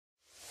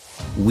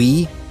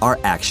We are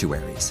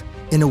actuaries.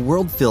 In a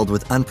world filled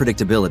with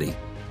unpredictability,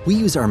 we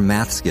use our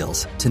math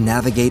skills to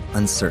navigate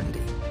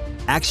uncertainty.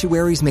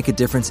 Actuaries make a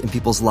difference in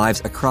people's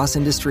lives across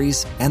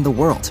industries and the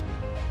world.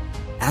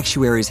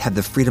 Actuaries have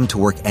the freedom to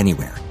work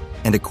anywhere,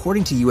 and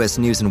according to U.S.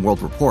 News &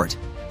 World Report,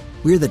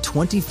 we're the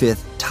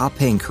 25th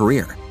top-paying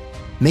career.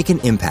 Make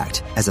an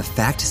impact as a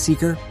fact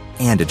seeker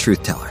and a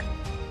truth teller.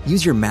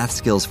 Use your math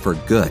skills for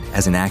good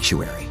as an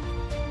actuary.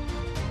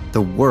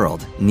 The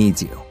world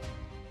needs you.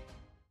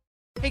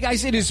 Hey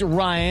guys, it is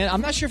Ryan.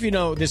 I'm not sure if you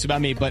know this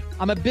about me, but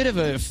I'm a bit of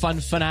a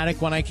fun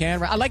fanatic when I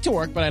can. I like to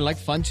work, but I like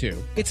fun too.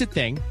 It's a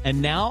thing.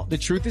 And now the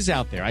truth is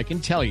out there. I can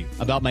tell you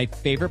about my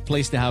favorite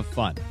place to have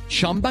fun.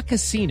 Chumba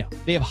Casino.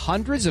 They have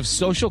hundreds of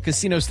social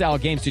casino style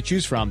games to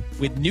choose from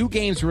with new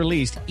games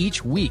released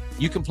each week.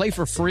 You can play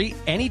for free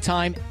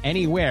anytime,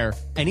 anywhere.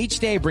 And each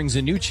day brings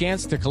a new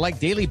chance to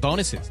collect daily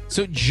bonuses.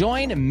 So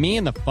join me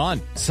in the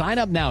fun. Sign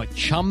up now at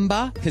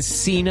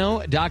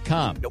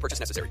ChumbaCasino.com. No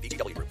purchase necessary.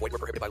 VGW. Void where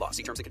prohibited by law.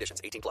 See terms and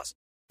conditions. 18+.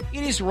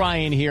 It is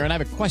Ryan here, and I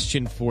have a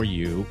question for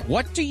you.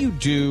 What do you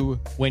do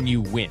when you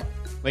win?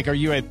 Like, are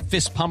you a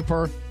fist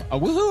pumper, a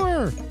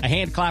woohooer, a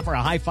hand clapper,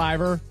 a high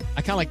fiver?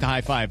 I kind of like the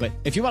high five, but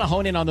if you want to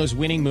hone in on those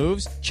winning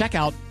moves, check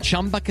out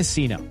Chumba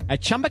Casino.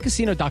 At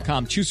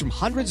ChumbaCasino.com, choose from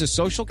hundreds of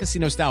social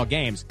casino-style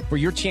games for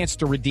your chance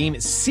to redeem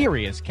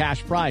serious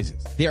cash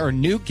prizes. There are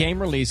new game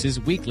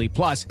releases weekly,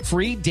 plus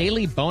free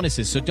daily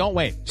bonuses, so don't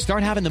wait.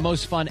 Start having the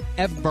most fun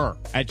ever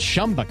at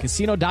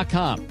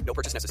ChumbaCasino.com. No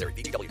purchase necessary.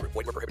 VGW. Void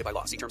where prohibited by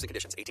law. See terms and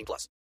conditions.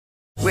 18+.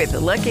 With the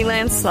Lucky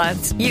Land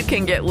Slots, you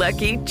can get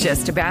lucky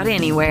just about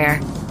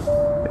anywhere.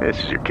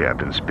 This is your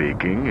captain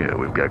speaking.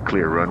 We've got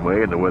clear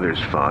runway and the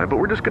weather's fine, but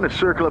we're just going to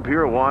circle up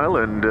here a while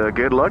and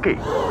get lucky.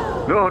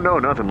 No,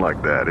 nothing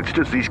like that. It's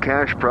just these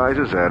cash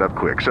prizes add up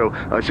quick. So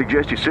I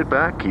suggest you sit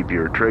back, keep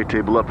your tray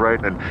table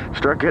upright, and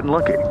start getting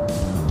lucky.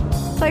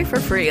 Play for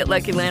free at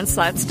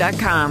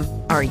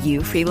LuckyLandSlots.com. Are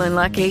you feeling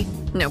lucky?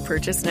 No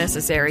purchase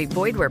necessary.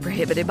 Void where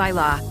prohibited by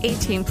law.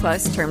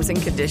 18+ terms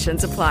and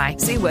conditions apply.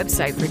 See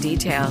website for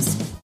details.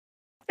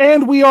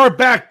 And we are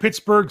back,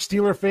 Pittsburgh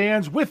Steelers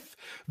fans, with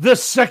the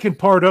second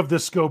part of the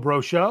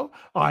Scobro Show.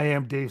 I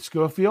am Dave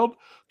Schofield,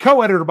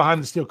 co-editor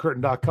behind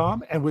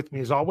thesteelcurtain.com. And with me,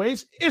 as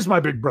always, is my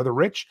big brother,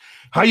 Rich.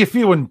 How you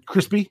feeling,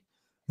 Crispy?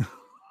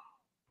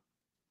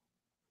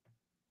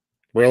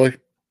 Really?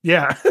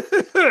 Yeah.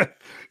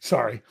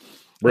 Sorry.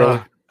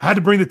 Really? I had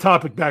to bring the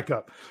topic back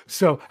up.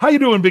 So how you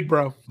doing, big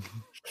bro?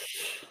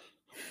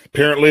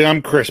 Apparently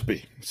I'm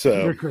crispy.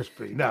 So You're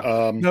crispy.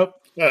 No. Nope.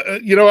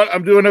 You know what?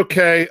 I'm doing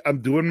okay. I'm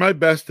doing my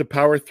best to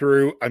power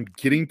through. I'm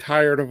getting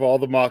tired of all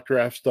the mock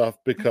draft stuff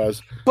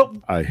because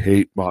I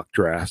hate mock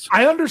drafts.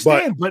 I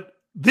understand, but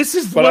this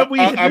is what we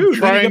do. I'm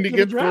trying to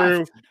get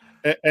through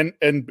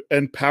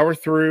and power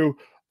through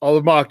all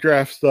the mock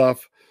draft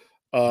stuff.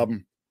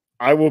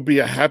 I will be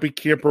a happy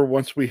camper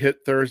once we hit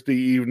Thursday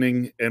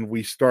evening and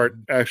we start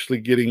actually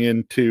getting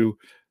into,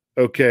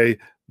 okay,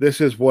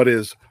 this is what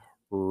is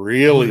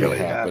really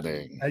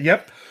happening.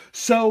 Yep.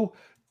 So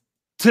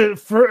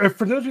for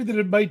those of you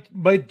that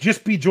might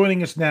just be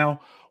joining us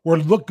now,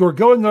 we're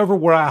going over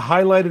where I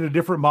highlighted a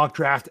different mock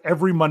draft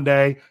every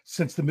Monday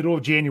since the middle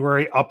of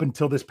January up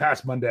until this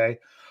past Monday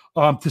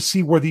to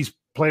see where these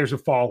players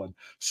have fallen.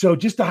 So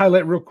just to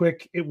highlight real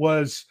quick, it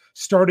was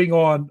starting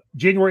on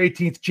January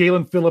 18th,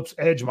 Jalen Phillips,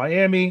 edge,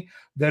 Miami.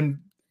 Then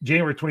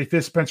January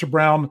 25th, Spencer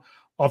Brown,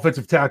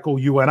 offensive tackle,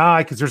 UNI,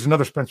 because there's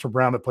another Spencer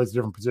Brown that plays a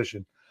different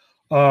position.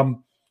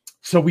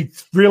 So we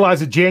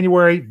realized that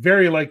January,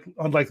 very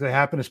unlikely to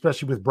happen,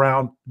 especially with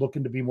Brown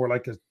looking to be more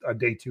like a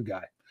day two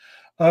guy.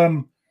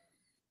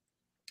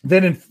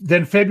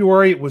 Then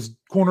February, it was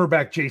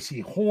cornerback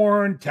J.C.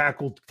 Horn,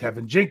 tackle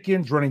Tevin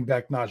Jenkins, running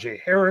back Najee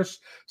Harris,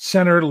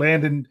 center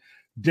Landon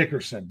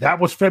Dickerson. That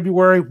was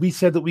February. We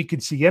said that we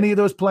could see any of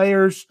those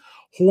players.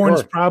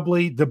 Horn's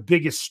probably the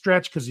biggest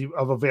stretch because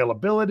of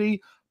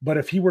availability. But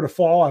if he were to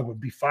fall, I would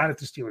be fine if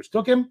the Steelers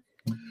took him.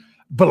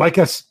 But like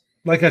I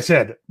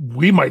said,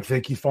 we might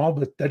think he's fallen,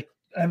 but that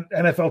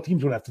NFL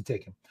teams would have to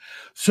take him.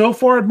 So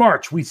far in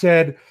March, we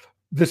said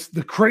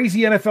the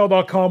crazy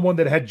NFL.com one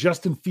that had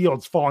Justin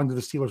Fields falling to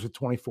the Steelers at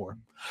 24.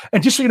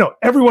 And just so you know,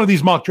 every one of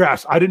these mock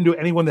drafts, I didn't do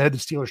anyone that had the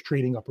Steelers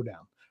trading up or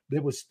down.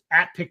 It was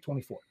at pick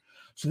 24.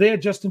 So they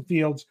had Justin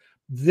Fields.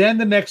 Then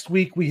the next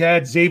week, we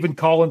had Zaven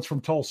Collins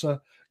from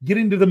Tulsa.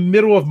 Getting to the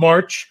middle of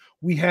March,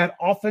 we had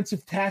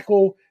offensive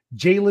tackle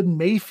Jalen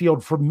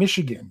Mayfield from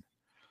Michigan.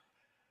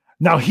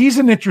 Now, he's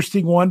an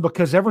interesting one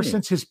because ever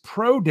since his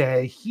pro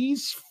day,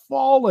 he's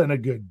fallen a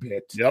good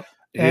bit. Yep.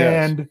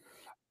 And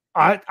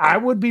I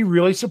would be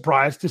really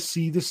surprised to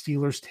see the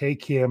Steelers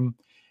take him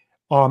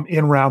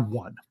in round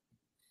one.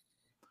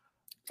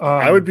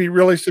 I would be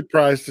really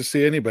surprised to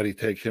see anybody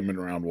take him in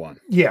round one.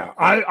 Yeah,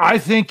 I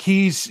think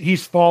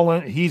he's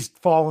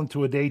fallen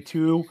to a day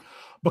two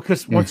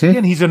because once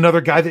again, he's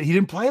another guy that he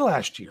didn't play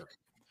last year.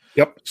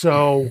 Yep.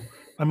 So,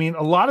 I mean,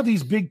 a lot of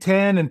these Big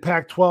Ten and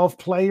Pac-12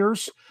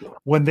 players,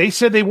 when they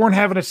said they weren't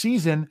having a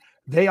season,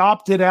 they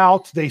opted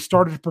out. They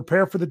started to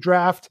prepare for the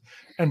draft.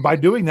 And by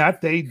doing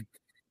that, they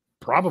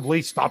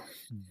probably stopped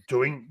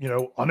doing,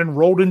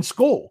 unenrolled in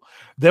school.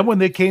 Then when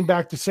they came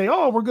back to say,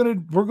 "Oh, we're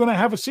gonna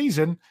have a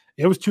season,"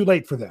 it was too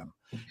late for them.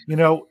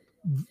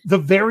 The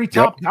very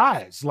top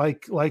guys,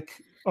 like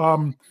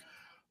the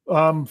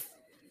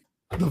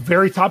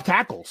very top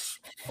tackles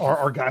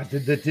are guys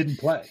that didn't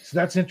play. So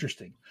that's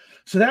interesting.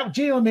 So that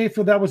Jalen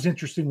Mayfield, that was an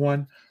interesting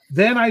one.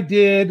 Then I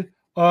did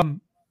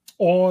on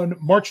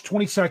March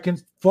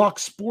 22nd,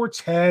 Fox Sports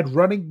had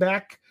running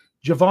back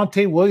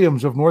Javonte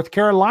Williams of North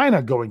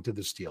Carolina going to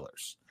the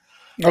Steelers.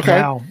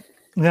 Okay.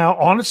 Now,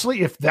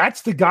 honestly, if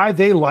that's the guy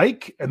they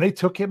like and they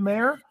took him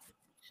there,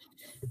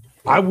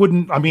 I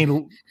wouldn't. I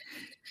mean,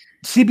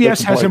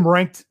 CBS has him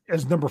ranked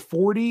as number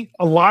 40.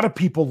 A lot of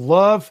people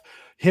love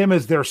him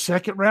as their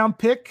second round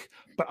pick,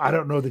 but I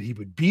don't know that he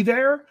would be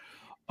there.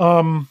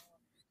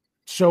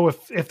 So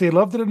if they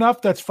loved it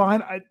enough, that's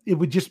fine. It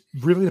would just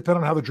really depend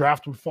on how the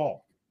draft would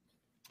fall.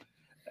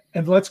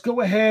 And let's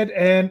go ahead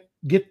and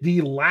get the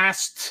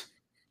last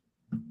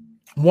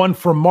one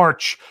from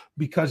March,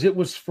 because it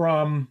was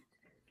from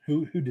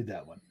who did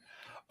that one?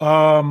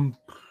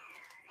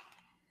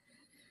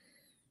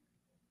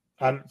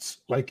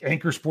 Like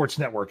Anchor Sports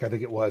Network, I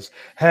think it was,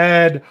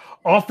 had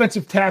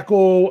offensive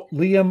tackle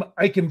Liam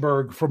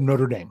Eichenberg from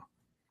Notre Dame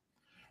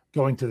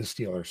going to the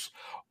Steelers.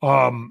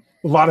 A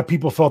lot of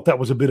people felt that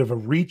was a bit of a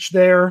reach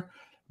there,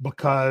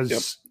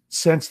 because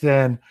since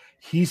then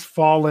he's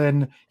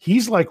fallen.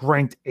 He's like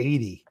ranked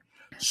 80.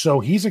 So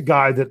he's a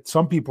guy that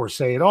some people are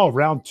saying, oh,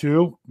 round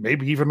 2,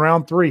 maybe even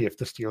round 3 if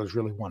the Steelers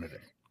really wanted him.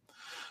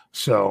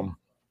 So,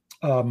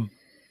 and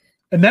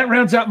that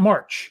rounds out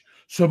March.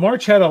 So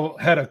March had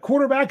a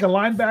quarterback, a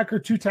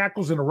linebacker, 2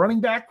 tackles, and a running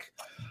back.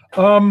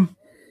 You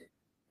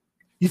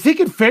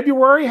think in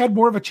February had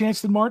more of a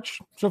chance than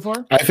March so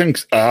far? I think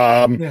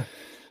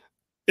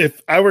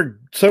if I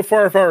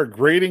were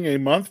grading a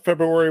month,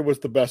 February was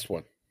the best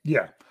one.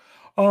 Yeah.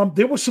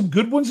 There were some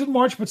good ones in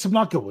March, but some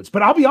not good ones.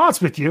 But I'll be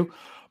honest with you,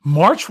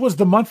 March was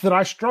the month that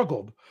I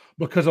struggled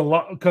because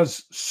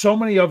so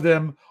many of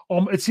them,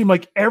 it seemed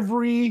like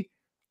every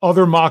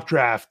other mock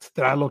draft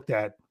that I looked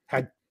at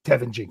had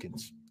Tevin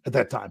Jenkins at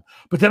that time.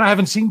 But then I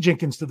haven't seen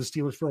Jenkins to the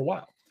Steelers for a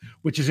while,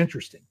 which is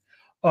interesting.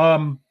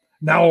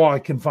 Now all I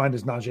can find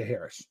is Najee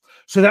Harris.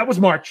 So that was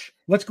March.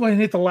 Let's go ahead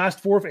and hit the last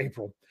 4 of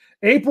April.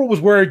 April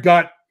was where it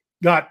got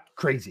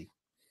crazy.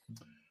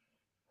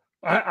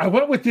 I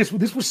went with this.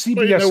 This was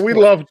CBS.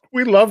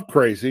 We love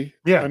crazy.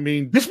 Yeah. I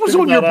mean, this was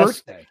on your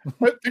birthday.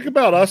 Think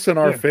about us and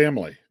our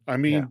family. I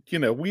mean,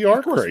 we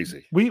are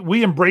crazy.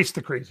 We embrace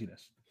the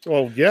craziness.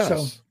 Well, yes.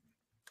 So,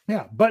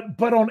 yeah. But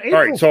on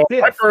April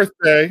 5th, my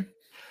birthday,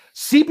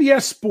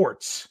 CBS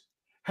Sports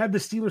had the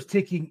Steelers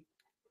taking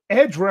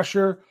edge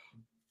rusher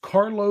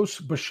Carlos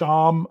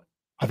Basham.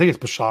 I think it's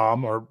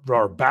Basham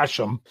or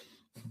Basham.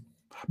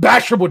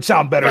 Basham would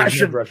sound better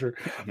as edge rusher.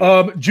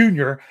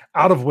 Junior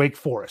out of Wake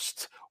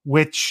Forest,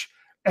 which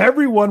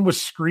everyone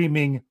was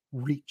screaming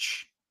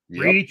reach.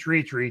 Reach.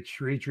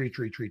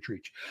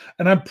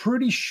 And I'm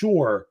pretty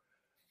sure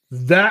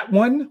that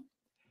one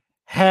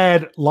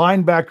had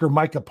linebacker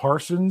Micah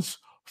Parsons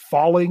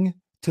falling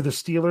to the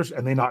Steelers,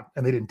 and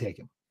they didn't take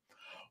him.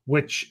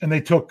 And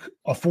they took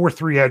a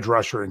 4-3 edge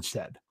rusher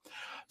instead.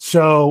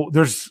 So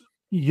there's,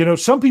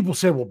 some people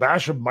say, well,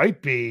 Basham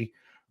might be,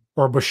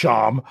 or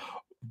Basham.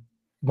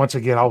 Once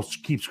again, I'll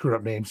keep screwing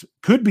up names.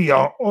 Could be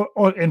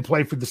in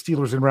play for the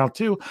Steelers in round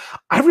 2.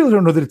 I really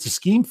don't know that it's a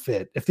scheme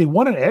fit. If they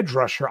want an edge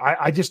rusher,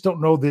 I just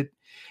don't know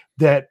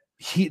that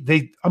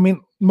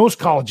most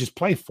colleges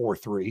play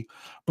 4-3,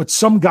 but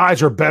some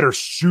guys are better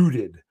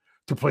suited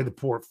to play the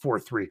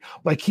 4-3.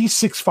 Like he's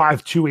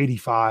 6'5",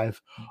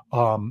 285,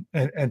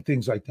 and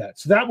things like that.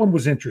 So that one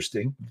was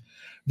interesting.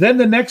 Then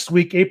the next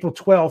week, April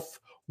 12th,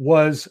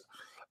 was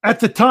at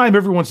the time,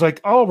 everyone's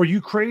like, oh, are you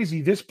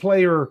crazy? This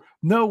player,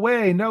 no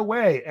way.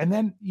 And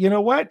then, you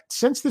know what?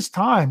 Since this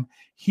time,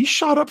 he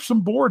shot up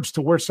some boards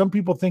to where some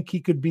people think he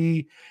could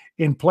be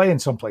in play in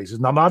some places.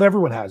 Now, not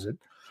everyone has it.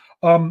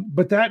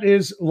 But that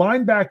is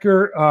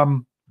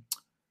linebacker.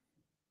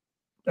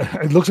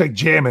 It looks like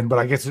Jamin, but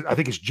I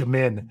think it's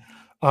Jamin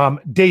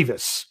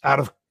Davis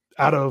out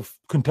of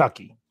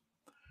Kentucky,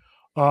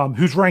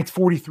 who's ranked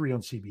 43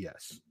 on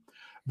CBS.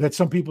 That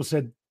some people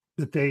said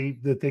that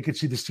they could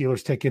see the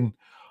Steelers taking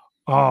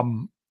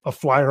a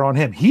flyer on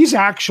him. He's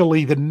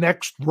actually the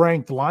next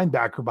ranked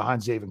linebacker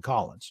behind Zaven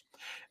Collins.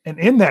 And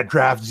in that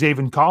draft,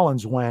 Zaven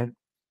Collins went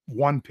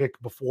 1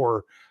 pick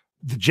before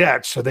the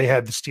Jets. So they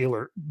had the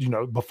Steelers,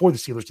 before the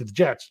Steelers to the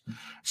Jets.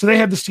 So they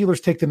had the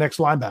Steelers take the next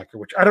linebacker,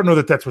 which I don't know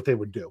that that's what they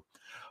would do.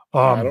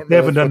 They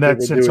haven't done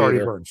that since Artie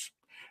Burns.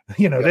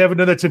 They haven't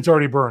done that since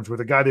Artie Burns, where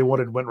the guy they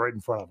wanted went right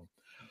in front of them.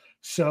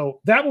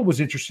 So that one was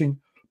interesting.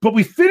 But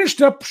we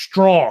finished up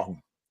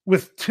strong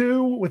with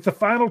the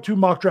final 2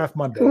 mock draft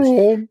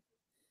Mondays.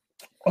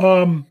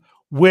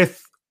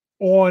 With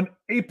on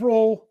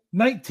April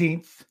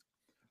 19th,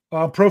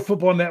 Pro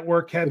Football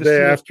Network had the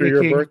day after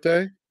your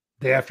birthday.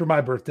 Day after my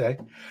birthday,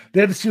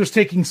 they had the Steelers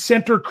taking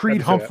center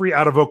Creed Humphrey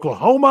out of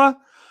Oklahoma.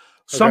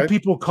 Some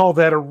people call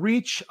that a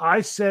reach.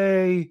 I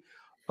say,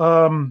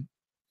 I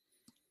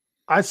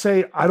I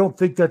say I don't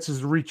think that's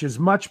his reach as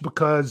much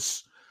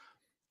because,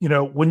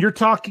 when you're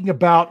talking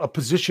about a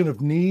position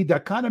of need,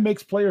 that kind of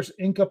makes players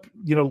ink up,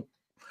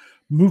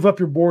 move up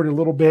your board a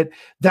little bit.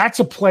 That's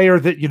a player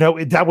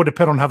that, that would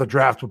depend on how the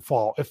draft would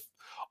fall. If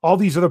all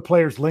these other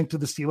players linked to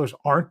the Steelers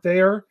aren't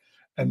there,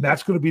 and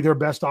that's going to be their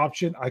best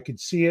option, I could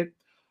see it.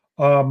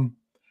 And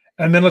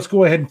then let's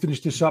go ahead and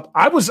finish this up.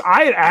 I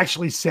had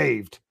actually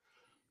saved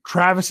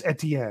Travis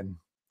Etienne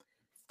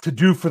to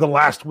do for the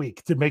last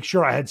week to make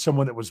sure I had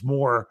someone that was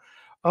more,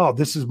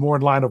 this is more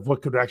in line of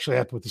what could actually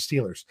happen with the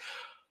Steelers.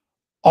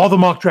 All the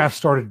mock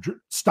drafts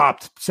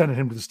stopped sending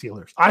him to the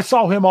Steelers. I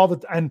saw him all the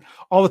time,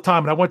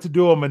 and I went to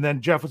do them, and then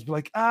Jeff was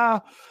like,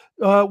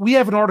 we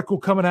have an article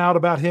coming out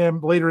about him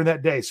later in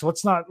that day, so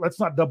let's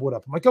not double it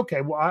up. I'm like,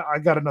 okay, well, I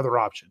got another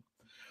option.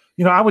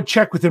 I would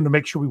check with him to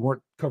make sure we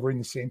weren't covering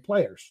the same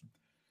players.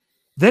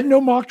 Then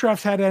no mock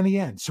drafts had any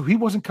end, so he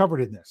wasn't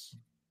covered in this.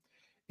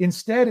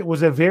 Instead, it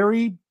was a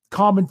very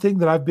common thing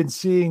that I've been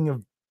seeing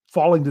of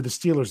falling to the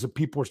Steelers that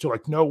people are still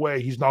like, no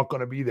way, he's not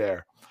going to be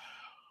there.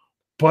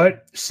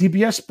 But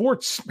CBS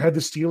Sports had the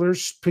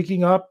Steelers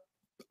picking up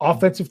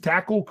offensive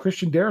tackle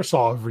Christian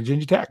Darrisaw of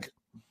Virginia Tech.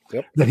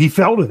 Yep. That he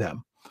fell to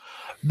them.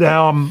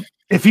 Now,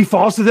 if he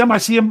falls to them, I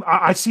see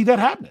that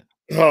happening.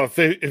 Oh,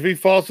 if he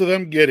falls to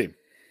them, get him.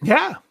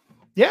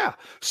 Yeah.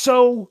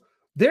 So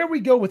there we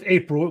go with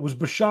April. It was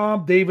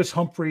Basham, Davis,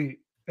 Humphrey,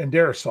 and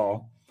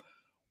Darrisaw.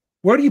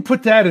 Where do you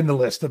put that in the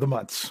list of the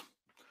months?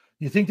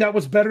 You think that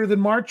was better than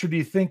March, or do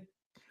you think?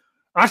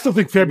 I still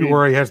think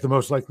February has the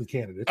most likely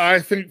candidates. I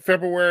think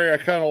February I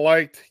kind of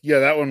liked. Yeah,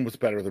 that one was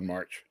better than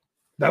March.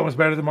 That was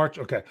better than March?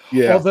 Okay.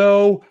 Yeah.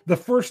 Although the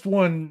first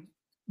one,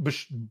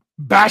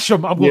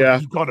 Basham, I'm going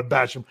to call it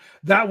Basham,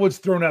 that was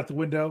thrown out the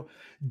window.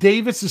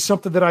 Davis is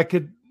something that I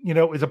could,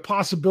 is a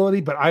possibility,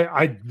 but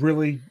I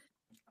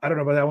don't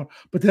know about that one.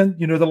 But then,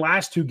 the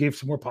last two gave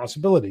some more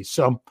possibilities.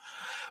 So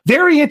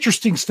very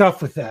interesting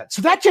stuff with that.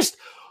 So that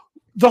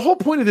the whole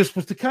point of this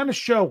was to kind of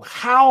show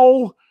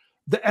how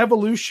the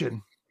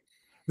evolution.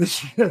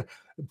 This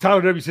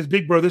Tyler W says,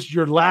 "Big bro, this is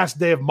your last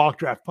day of mock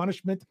draft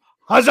punishment."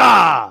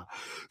 Huzzah!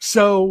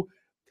 So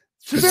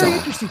it's very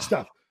interesting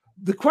stuff.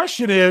 The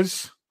question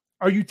is,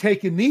 are you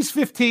taking these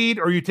 15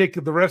 or are you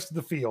taking the rest of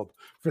the field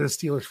for the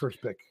Steelers'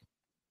 first pick?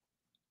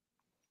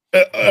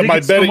 Am I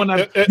betting?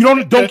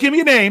 Don't give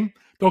me a name.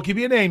 Don't give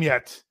me a name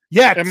yet.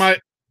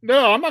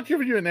 No, I'm not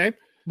giving you a name.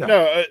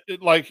 No,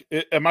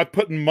 am I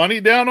putting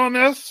money down on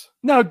this?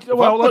 No. If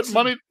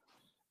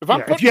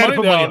I'm putting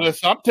money down on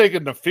this, I'm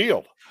taking the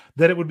field.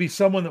 That it would be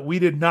someone that we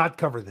did not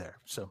cover there.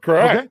 So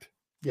correct. Okay?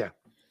 Yeah.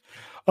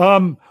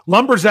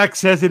 Lumberzack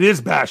says it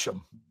is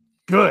Basham.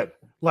 Good.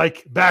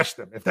 Like bash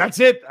them. If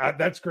that's it,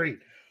 that's great.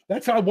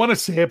 That's how I want to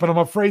say it, but I'm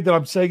afraid that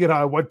I'm saying it how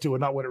I want to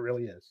and not what it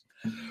really is.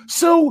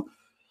 So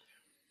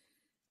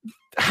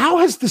how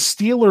has the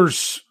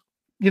Steelers,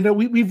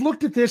 we've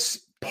looked at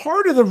this.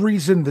 Part of the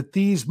reason that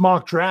these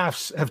mock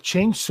drafts have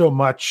changed so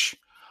much,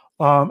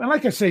 and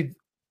like I say,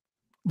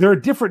 they're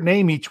a different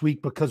name each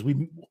week because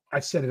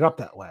I set it up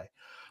that way.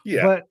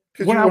 Yeah,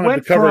 but when I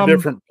went to cover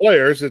different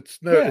players, it's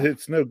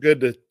no good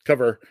to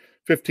cover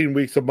 15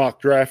 weeks of mock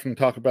draft and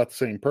talk about the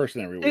same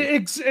person every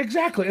week.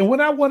 Exactly. And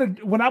when I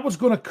was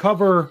going to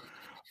cover,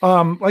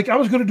 I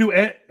was going to do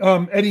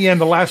Etienne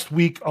the last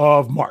week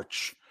of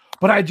March,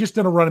 but I had just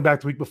done a running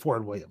back the week before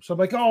in Williams. So I'm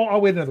like, I'll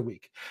wait another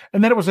week.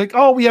 And then it was like,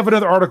 we have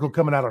another article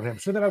coming out on him.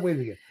 So then I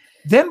waited again.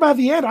 Then by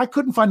the end, I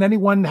couldn't find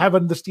anyone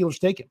having the Steelers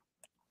take him.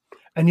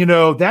 And,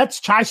 that's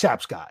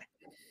Chysap's guy.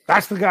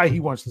 That's the guy he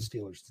wants the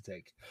Steelers to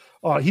take.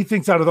 He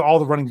thinks out of all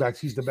the running backs,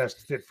 he's the best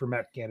fit for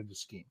Matt Canada's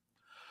scheme.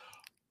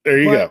 There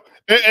you go.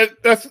 And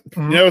that's,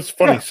 it's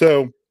funny. Yeah.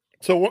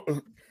 So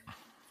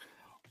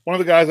one of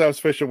the guys I was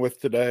fishing with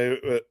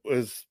today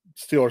was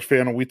Steelers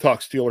fan, and we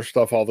talk Steelers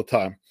stuff all the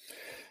time.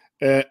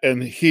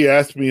 And he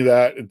asked me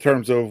that in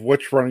terms of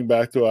which running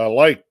back do I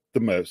like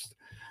the most.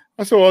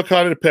 I said, well, it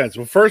kind of depends.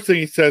 Well, first thing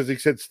he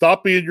said,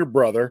 stop being your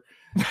brother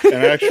and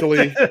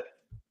actually,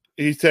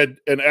 he said,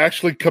 and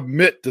actually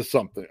commit to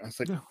something. I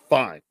said,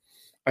 fine.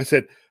 I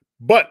said,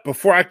 but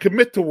before I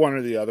commit to one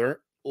or the other,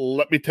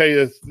 let me tell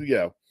you,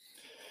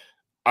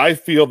 I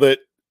feel that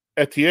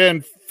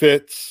Etienne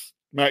fits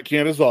Matt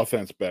Canada's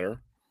offense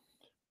better,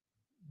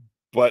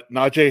 but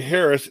Najee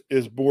Harris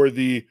is more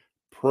the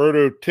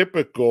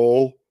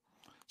prototypical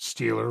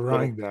Steeler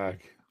running back.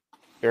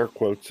 Air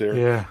quotes here.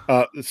 Yeah.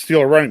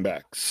 Steeler running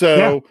back.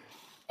 So,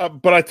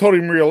 but I told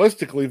him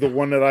realistically, the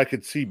one that I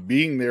could see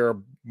being there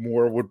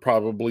more would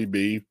probably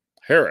be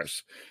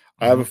Harris.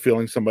 I have a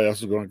feeling somebody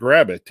else is going to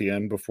grab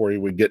Etienne before he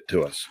would get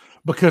to us.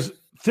 Because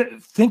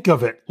think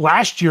of it.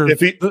 Last year,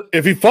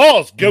 if he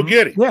falls, go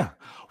get him. Yeah.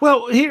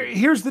 Well,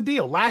 here's the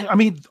deal.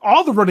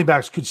 All the running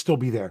backs could still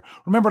be there.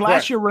 Remember,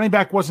 last year running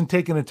back wasn't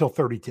taken until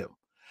 32,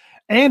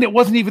 and it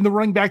wasn't even the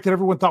running back that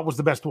everyone thought was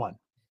the best one.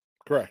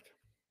 Correct.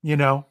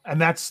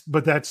 And that's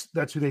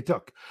who they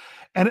took.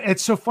 And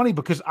it's so funny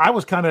because I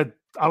was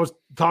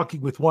talking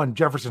with one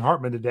Jefferson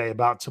Hartman today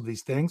about some of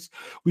these things.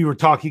 We were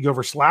talking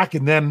over Slack,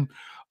 and then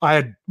I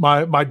had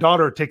my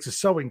daughter takes a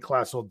sewing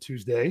class on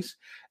Tuesdays,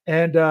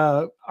 And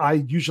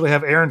I usually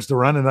have errands to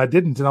run, and I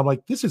didn't. And I'm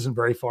like, this isn't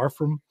very far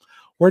from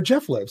where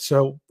Jeff lives.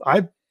 So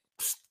I,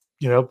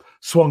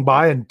 swung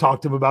by and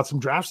talked to him about some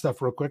draft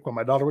stuff real quick when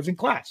my daughter was in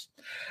class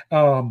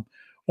on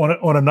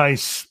a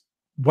nice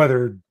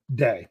weather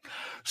day.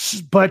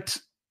 But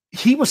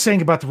he was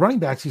saying about the running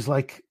backs, he's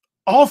like,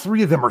 all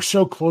three of them are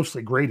so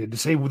closely graded to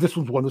say, well, this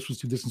one's 1, this one's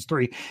 2, this one's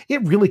 3.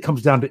 It really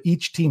comes down to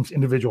each team's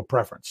individual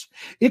preference.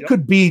 It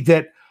could be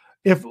that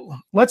if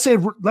let's say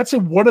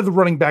one of the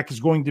running backs is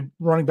going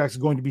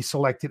to be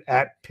selected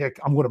at pick,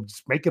 I'm going to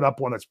just make it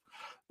up one that's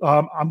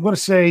I'm going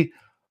to say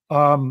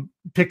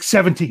pick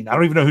 17. I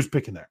don't even know who's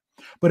picking there.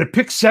 But at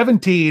pick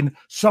 17,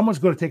 someone's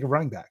going to take a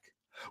running back.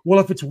 Well,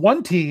 if it's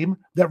one team,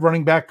 that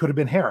running back could have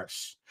been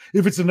Harris.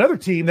 If it's another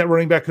team, that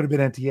running back could have been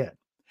Etienne.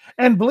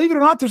 And believe it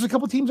or not, there's a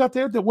couple teams out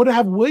there that would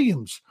have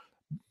Williams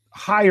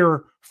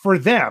higher for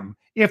them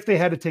if they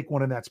had to take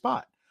one in that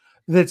spot.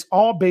 That's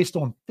all based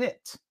on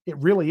fit. It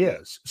really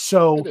is.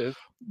 So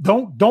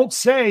don't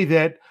say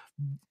that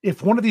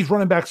if one of these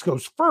running backs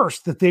goes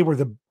first, that they were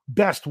the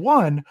best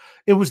one.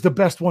 It was the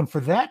best one for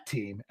that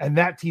team, and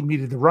that team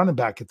needed the running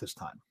back at this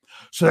time.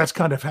 So that's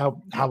kind of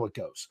how it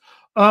goes.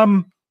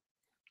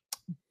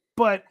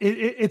 But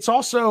it's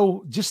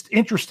also just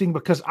interesting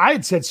because I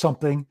had said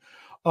something.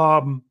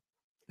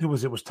 It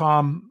was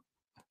Tom.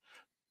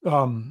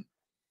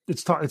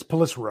 It's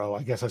Pelissero,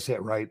 I guess I say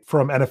it right,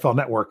 from NFL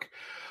Network.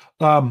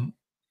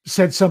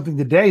 Said something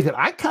today that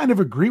I kind of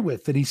agree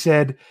with. That he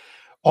said,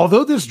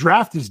 although this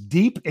draft is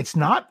deep, it's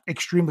not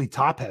extremely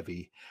top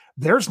heavy.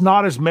 There's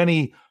not as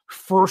many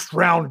first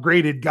round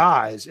graded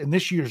guys in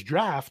this year's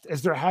draft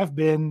as there have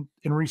been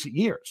in recent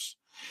years.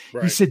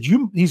 Right. He said,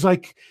 he's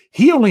like,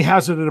 he only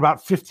has it at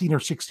about 15 or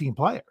 16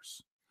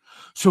 players.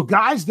 So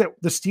guys that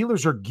the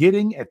Steelers are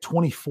getting at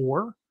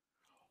 24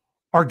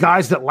 are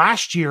guys that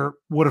last year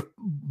would have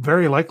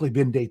very likely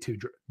been day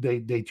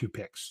two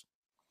picks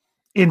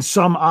in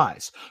some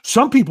eyes.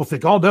 Some people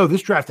think, oh no,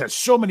 this draft has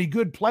so many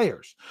good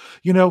players.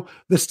 The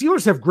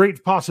Steelers have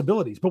great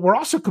possibilities, but we're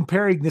also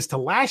comparing this to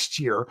last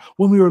year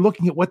when we were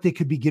looking at what they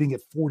could be getting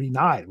at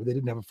 49, where they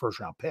didn't have a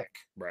first round pick.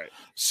 Right.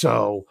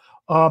 So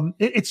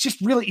it's just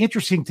really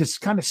interesting to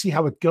kind of see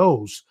how it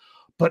goes.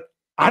 But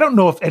I don't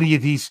know that any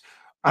of these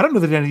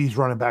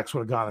running backs would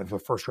have gone into the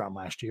first round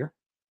last year.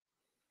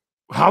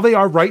 How they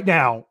are right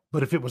now,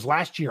 but if it was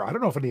last year, I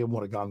don't know if any of them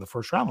would have gone in the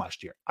first round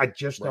last year. I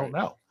just don't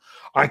know.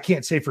 I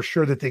can't say for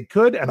sure that they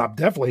could, and I'm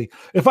definitely,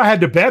 if I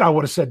had to bet, I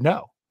would have said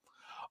no.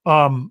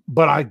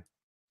 But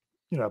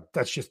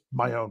that's just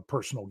my own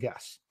personal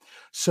guess.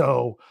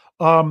 So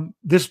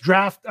this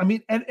draft, I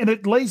mean, and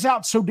it lays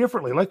out so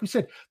differently. Like we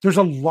said, there's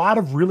a lot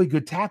of really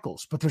good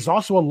tackles, but there's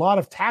also a lot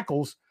of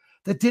tackles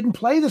that didn't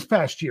play this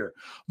past year.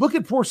 Look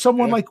at for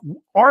someone like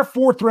our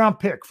 4th round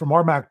pick from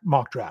our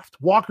mock draft,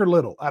 Walker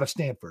Little out of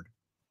Stanford.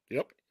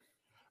 Yep.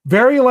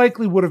 Very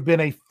likely would have been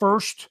a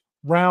first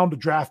round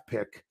draft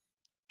pick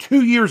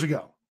 2 years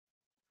ago,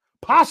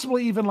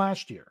 possibly even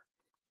last year.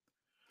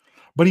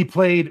 But he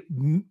played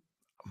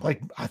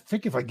I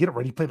think if I get it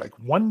right, he played like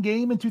one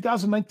game in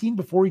 2019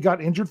 before he got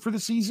injured for the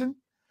season.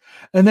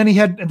 And then he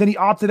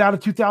opted out of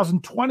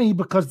 2020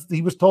 because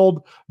he was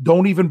told,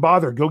 don't even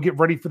bother, go get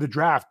ready for the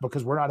draft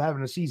because we're not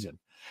having a season.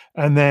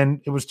 And then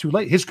it was too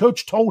late. His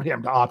coach told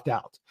him to opt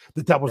out,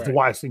 that was the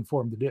wise thing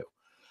for him to do.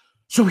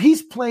 So he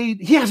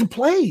hasn't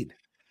played.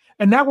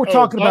 And now we're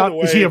talking about,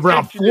 is he a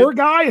round 4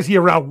 guy? Is he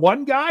a round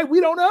 1 guy?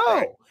 We don't know.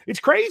 Right. It's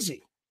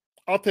crazy.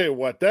 I'll tell you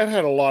what, that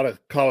had a lot of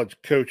college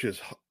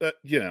coaches,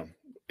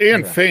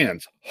 and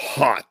fans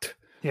hot.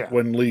 Yeah.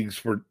 When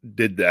leagues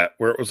did that,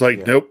 where it was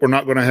like, nope, we're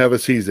not going to have a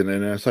season.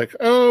 And it's like,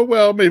 oh,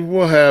 well, maybe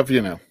we'll have,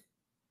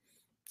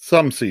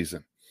 some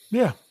season.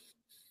 Yeah.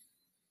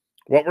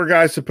 What were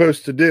guys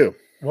supposed to do?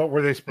 What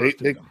were they supposed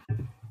to do?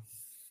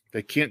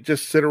 They can't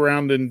just sit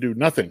around and do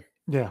nothing.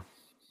 Yeah.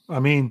 I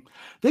mean,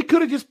 they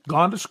could have just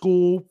gone to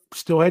school,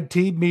 still had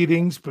team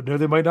meetings, but no,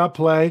 they might not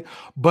play.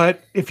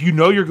 But if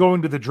you're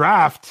going to the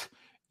draft,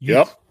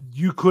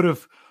 you could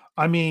have,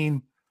 I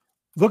mean,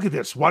 look at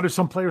this. Why do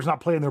some players not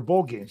play in their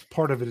bowl games?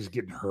 Part of it is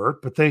getting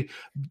hurt, but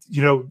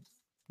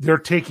they're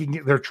taking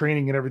their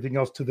training and everything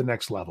else to the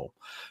next level.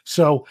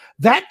 So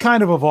that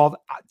kind of evolved.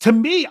 To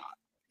me,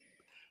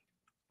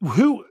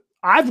 who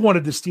I've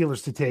wanted the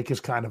Steelers to take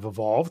has kind of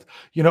evolved.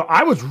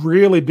 I was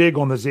really big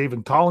on the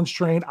Zaven Collins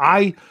train.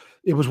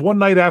 It was one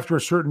night after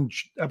a certain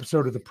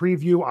episode of the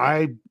preview,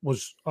 I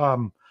was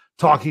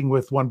talking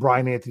with one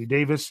Brian Anthony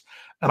Davis,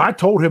 and I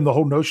told him the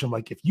whole notion,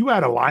 like, if you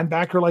had a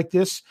linebacker like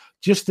this,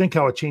 just think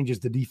how it changes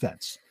the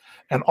defense.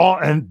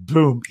 And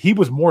boom, he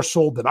was more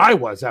sold than I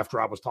was after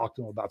I was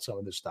talking to him about some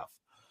of this stuff.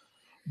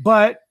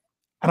 And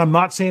I'm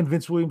not saying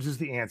Vince Williams is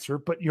the answer,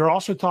 but you're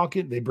also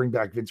talking, they bring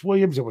back Vince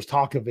Williams. There was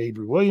talk of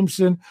Avery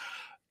Williamson.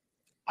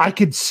 I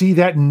could see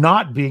that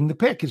not being the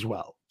pick as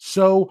well.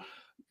 So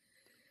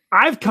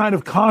I've kind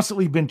of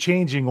constantly been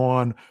changing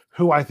on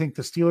who I think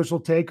the Steelers will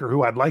take or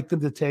who I'd like them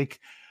to take.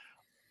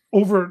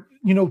 over,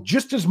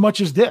 just as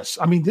much as this.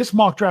 I mean, this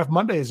Mock Draft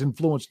Monday has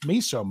influenced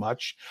me so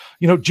much,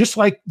 just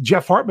like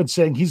Jeff Hartman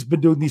saying he's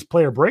been doing these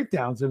player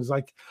breakdowns. And it's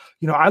like,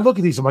 I look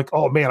at these, I'm like,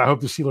 oh man, I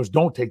hope the Steelers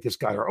don't take this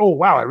guy, or, oh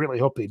wow, I really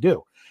hope they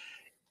do.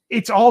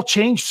 It's all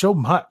changed so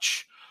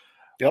much.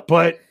 Yep.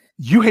 But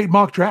you hate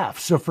mock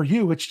drafts. So for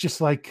you, it's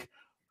just like,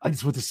 I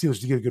just want the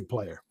Steelers to get a good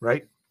player,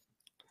 right?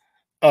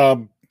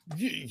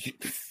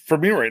 For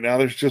me right now,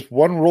 there's just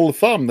one rule of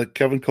thumb that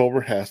Kevin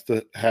Colbert has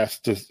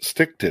to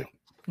stick to.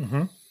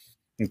 Mm-hmm.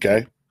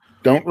 Okay.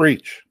 Don't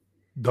reach.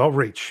 Don't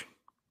reach.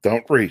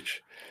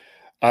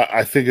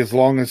 I think as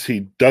long as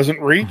he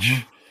doesn't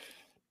reach,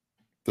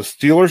 the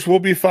Steelers will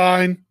be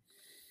fine.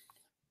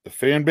 The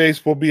fan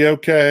base will be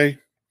okay.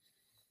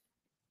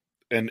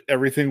 And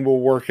everything will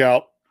work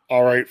out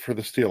all right for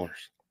the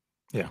Steelers.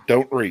 Yeah.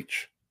 Don't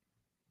reach.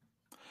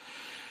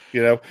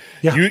 Yeah.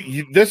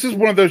 This is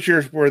one of those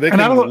years where they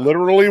can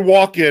literally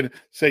walk in,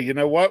 say, you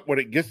know what? When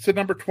it gets to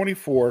number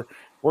 24,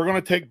 we're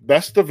going to take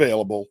best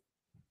available.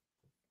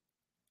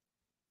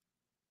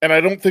 And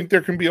I don't think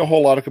there can be a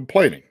whole lot of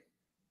complaining.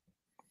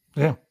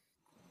 Yeah.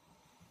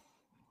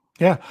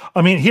 Yeah.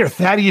 I mean, here,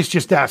 Thaddeus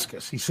just asked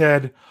us. He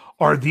said,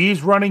 are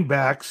these running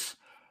backs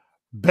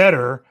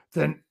better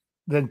than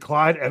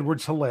Clyde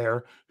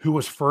Edwards-Helaire, who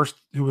was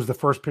the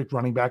first picked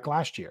running back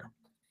last year?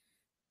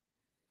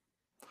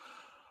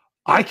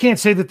 I can't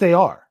say that they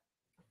are.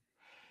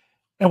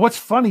 And what's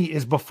funny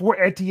is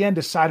before Etienne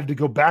decided to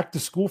go back to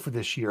school for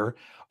this year,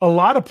 a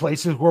lot of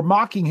places were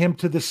mocking him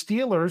to the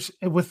Steelers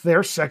with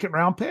their second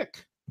round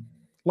pick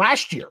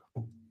last year.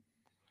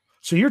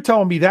 So you're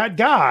telling me that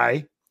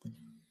guy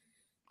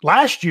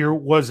last year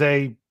was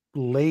a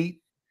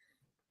late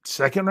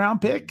second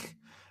round pick,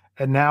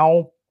 and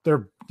now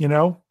they're,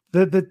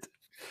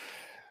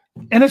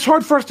 and it's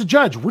hard for us to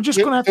judge. We're just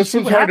going to have to see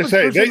what happens.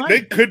 This is hard to say.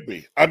 They could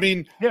be. I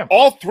mean,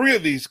 all three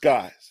of these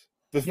guys,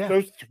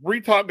 those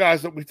three top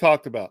guys that we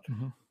talked about,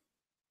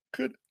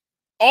 could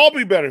all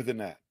be better than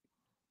that.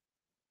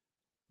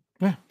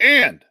 Yeah.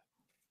 And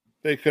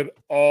they could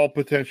all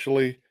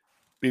potentially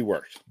be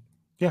worse.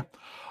 Yeah.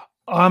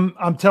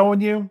 I'm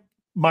telling you,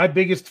 my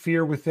biggest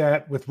fear with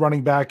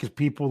running back is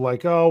people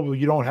like, oh, well,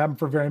 you don't have them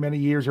for very many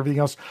years, everything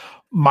else.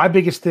 My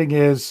biggest thing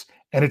is,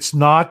 and it's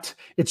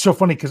so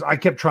funny because I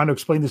kept trying to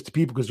explain this to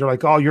people because they're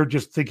like, oh, you're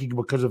just thinking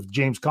because of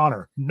James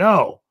Conner.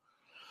 No,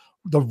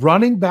 the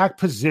running back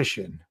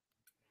position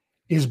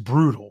is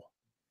brutal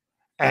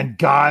and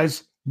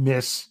guys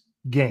miss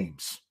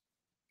games.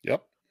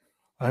 Yep.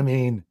 I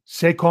mean,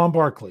 Saquon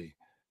Barkley,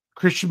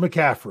 Christian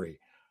McCaffrey,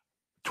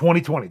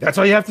 2020. That's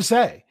all you have to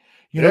say.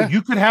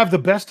 You could have the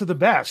best of the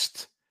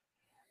best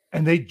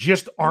and they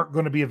just aren't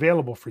going to be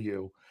available for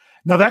you.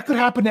 Now that could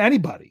happen to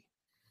anybody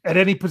at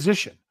any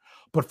position.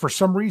 But for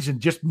some reason,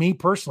 just me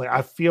personally,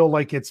 I feel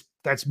like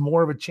that's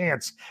more of a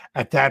chance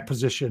at that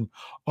position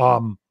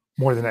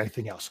more than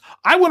anything else.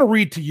 I want to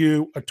read to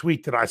you a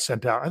tweet that I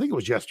sent out. I think it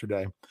was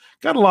yesterday.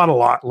 Got a lot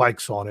of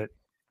likes on it,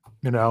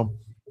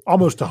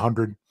 almost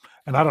 100.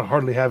 And I don't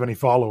hardly have any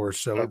followers,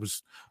 so it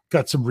was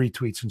got some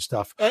retweets and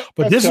stuff.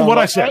 But this is what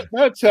I said.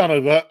 That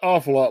sounded an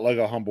awful lot like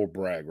a humble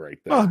brag right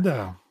there. Oh,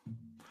 no.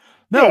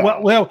 No,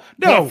 well,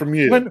 no. Not from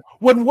you.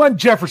 When one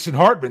Jefferson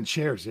Hartman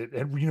shares it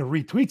and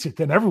retweets it,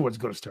 then everyone's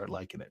going to start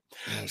liking it.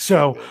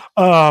 So,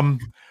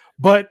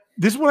 but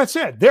this is what I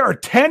said. There are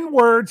 10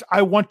 words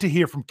I want to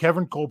hear from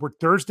Kevin Colbert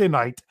Thursday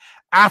night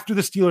after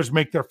the Steelers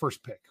make their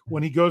first pick.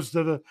 When he's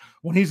at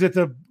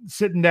the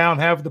sitting down,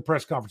 having the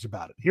press conference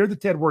about it. Here are the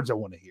 10 words I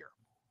want to hear.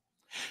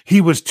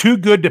 He was too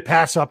good to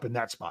pass up in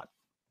that spot.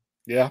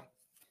 Yeah,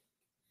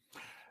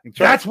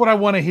 that's what I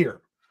want to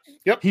hear.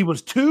 Yep, he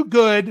was too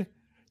good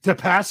to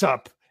pass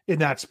up in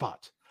that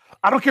spot.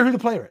 I don't care who the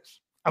player is.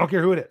 I don't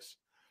care who it is.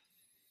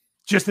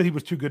 Just that he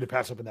was too good to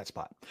pass up in that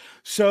spot.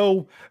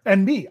 So,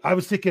 and I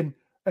was thinking,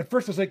 at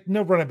first I was like,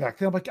 no running back.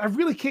 Then I'm like, I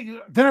really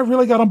can't. Then I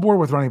really got on board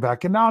with running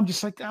back. And now I'm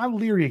just like, I'm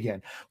leery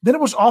again. Then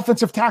it was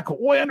offensive tackle.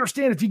 Oh, I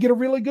understand. If you get a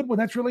really good one,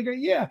 that's really great.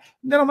 Yeah.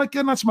 And then I'm like,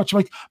 not so much. I'm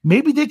like,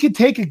 maybe they could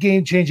take a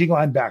game-changing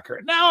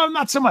linebacker. Now I'm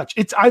not so much.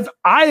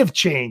 I have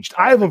changed.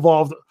 I have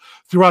evolved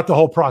throughout the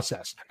whole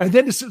process. And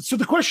then, so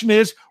the question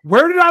is,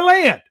 where did I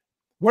land?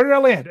 Where did I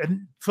land?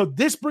 And so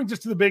this brings us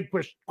to the big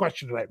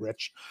question tonight,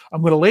 Rich.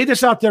 I'm going to lay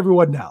this out to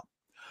everyone now.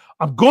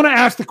 I'm going to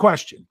ask the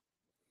question.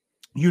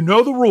 You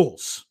know the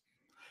rules.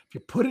 If you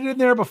put it in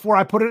there before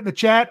I put it in the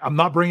chat, I'm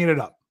not bringing it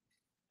up.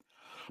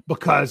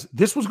 Because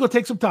this was going to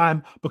take some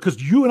time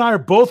because you and I are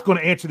both going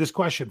to answer this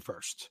question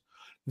first.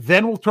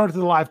 Then we'll turn to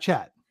the live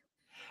chat.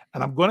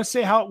 And I'm going to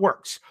say how it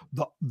works.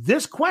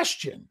 This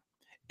question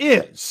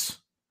is,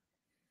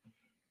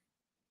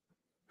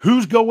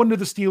 who's going to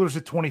the Steelers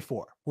at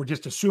 24? We're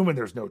just assuming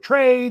there's no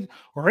trade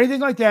or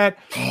anything like that.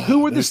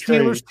 Who are the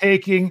Steelers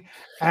taking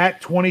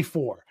at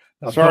 24?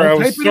 Now,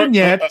 don't type it in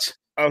yet.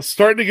 I was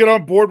starting to get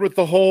on board with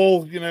the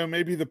whole,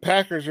 maybe the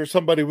Packers or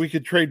somebody we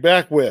could trade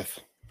back with.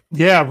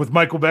 Yeah, with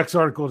Michael Beck's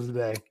articles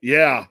today.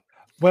 Yeah.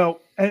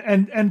 Well,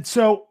 and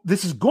so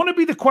this is going to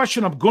be the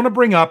question I'm going to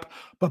bring up,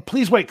 but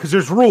please wait because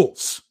there's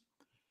rules.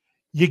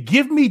 You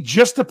give me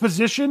just a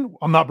position,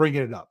 I'm not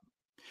bringing it up.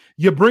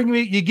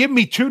 You give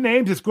me two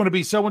names, it's going to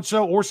be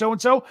so-and-so or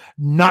so-and-so,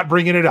 not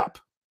bringing it up.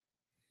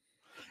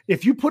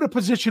 If you put a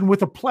position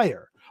with a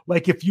player,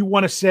 like if you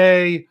want to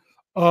say,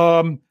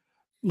 quarterback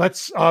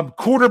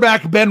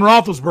Ben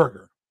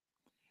Roethlisberger,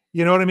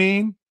 you know what I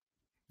mean?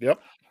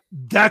 Yep.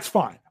 That's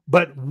fine.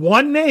 But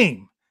one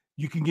name,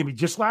 you can give me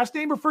just last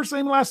name or first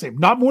name, last name,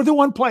 not more than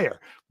one player.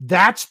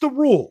 That's the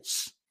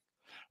rules.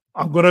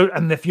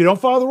 And if you don't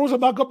follow the rules,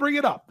 I'm not going to bring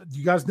it up.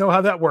 You guys know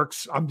how that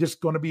works. I'm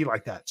just going to be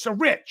like that. So,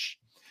 Rich,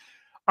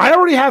 I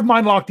already have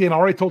mine locked in. I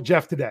already told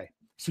Jeff today.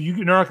 So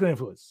you're not going to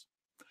influence.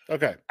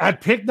 Okay.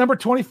 At pick number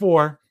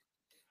 24,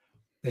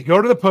 they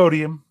go to the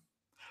podium.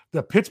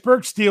 The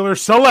Pittsburgh Steelers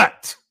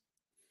select.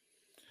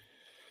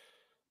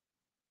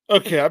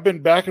 Okay, I've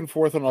been back and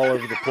forth and all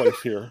over the place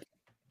here.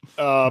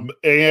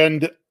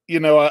 And, you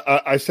know,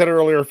 I said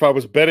earlier, if I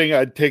was betting,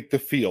 I'd take the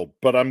field.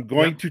 But I'm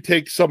going to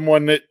take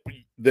someone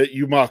that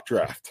you mock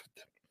drafted.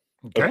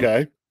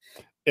 Okay.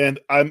 And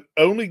I'm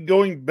only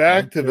going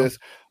back to this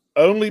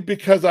only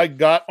because I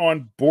got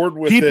on board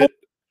with People, it.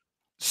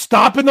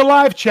 Stop in the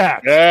live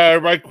chat. Yeah,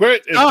 everybody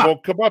quit. It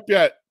won't come up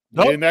yet.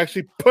 Nope. They didn't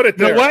actually put it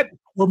there. You know what?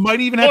 We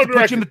might even have to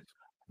put you in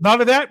none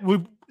of that.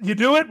 You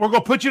do it, we're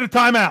going to put you to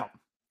timeout.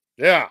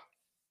 Yeah.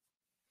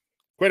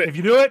 Quit it. If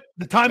you do it,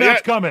 the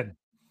timeout's coming.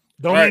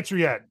 Don't answer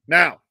yet.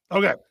 Now.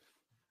 Okay.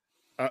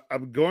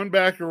 I'm going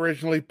back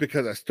originally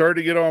because I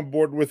started to get on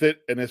board with it,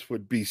 and this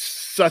would be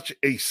such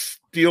a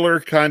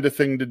Steeler kind of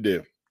thing to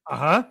do.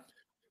 Uh-huh.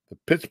 The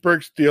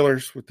Pittsburgh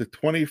Steelers with the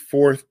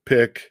 24th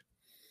pick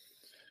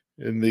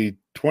in the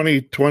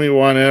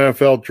 2021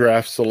 NFL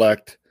Draft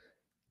select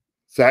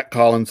Zach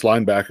Collins,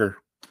 linebacker.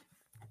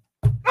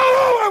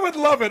 Oh, I would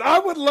love it. I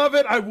would love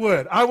it. I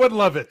would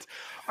love it.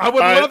 I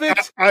would love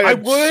it. I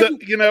would. So,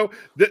 you know,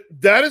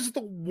 that is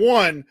the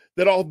one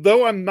that,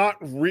 although I'm not,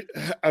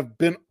 I've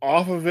been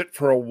off of it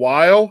for a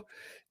while,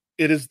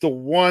 it is the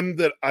one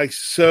that I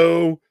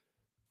so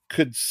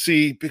could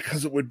see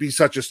because it would be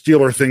such a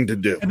Steeler thing to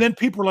do. And then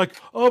people are like,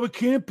 oh, it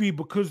can't be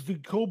because the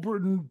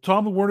Colbert and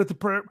Tomlin weren't at the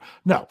prayer.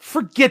 No,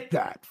 forget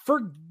that.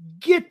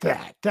 Forget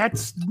that.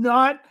 That's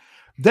not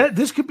that.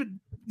 This could be,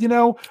 you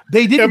know,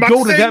 they didn't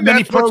go to that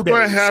many pro days. What's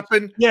going to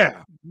happen?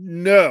 Yeah.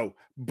 No,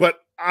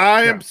 but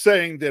I am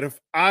saying that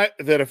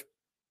if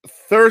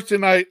Thursday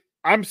night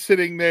I'm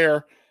sitting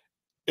there,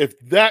 if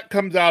that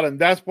comes out and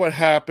that's what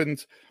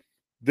happens,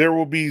 there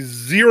will be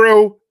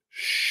zero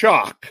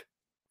shock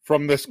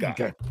from this guy.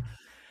 Okay.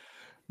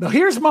 Now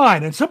here's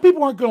mine, and some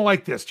people aren't going to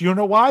like this. Do you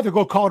know why? They're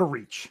going to call it a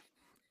reach,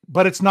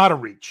 but it's not a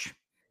reach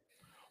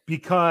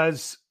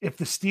because if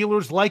the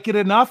Steelers like it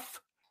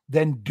enough,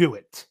 then do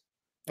it.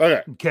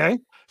 Okay. Okay.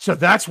 So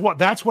that's what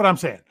I'm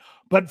saying.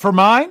 But for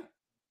mine,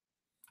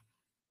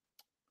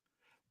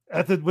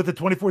 with the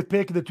 24th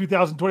pick in the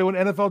 2021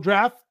 NFL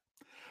Draft,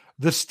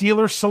 the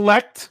Steelers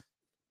select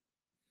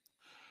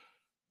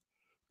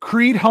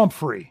Creed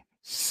Humphrey,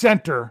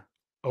 center,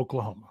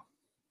 Oklahoma.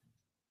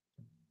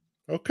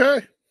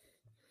 Okay.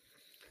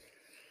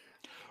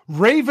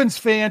 Ravens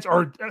fans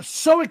are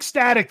so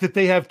ecstatic that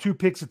they have two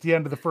picks at the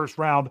end of the first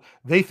round.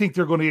 They think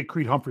they're going to get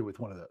Creed Humphrey with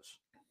one of those.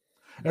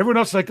 Everyone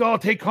else is like, oh,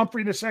 take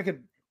Humphrey in a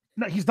second.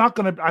 No, he's not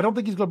going to. I don't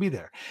think he's going to be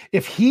there.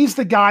 If he's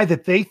the guy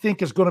that they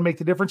think is going to make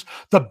the difference,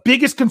 the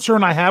biggest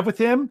concern I have with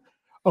him,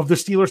 of the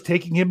Steelers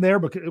taking him there,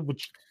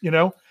 which you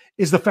know,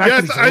 is the fact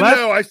that he's left. I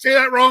know. I say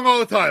that wrong all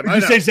the time. Did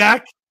you say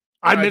Zach?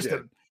 I missed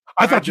it.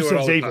 I thought you said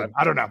Zaven.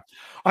 I don't know.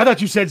 I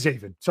thought you said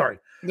Zaven. Sorry.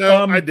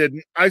 No, I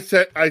didn't. I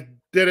said I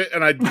did it,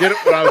 and I did it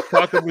when I was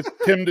talking with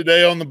Tim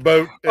today on the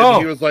boat, and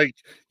he was like,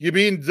 "You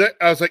mean?"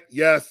 I was like,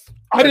 "Yes."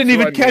 I didn't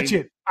even catch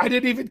it. I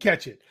didn't even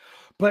catch it.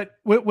 But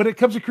when it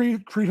comes to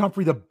Creed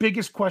Humphrey, the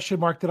biggest question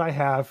mark that I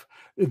have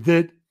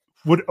that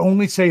would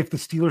only say if the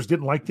Steelers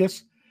didn't like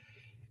this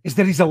is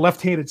that he's a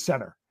left-handed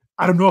center.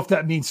 I don't know if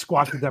that means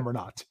squat to them or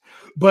not,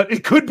 but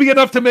it could be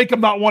enough to make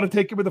them not want to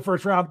take him in the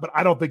first round, but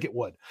I don't think it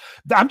would.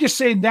 I'm just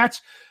saying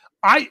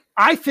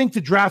I think the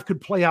draft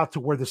could play out to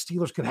where the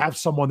Steelers could have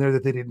someone there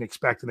that they didn't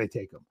expect and they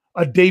take him.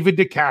 A David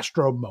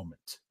DeCastro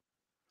moment.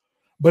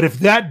 But if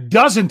that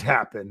doesn't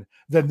happen,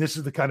 then this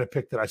is the kind of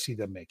pick that I see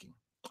them making.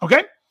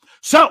 Okay?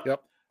 So,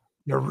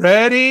 You're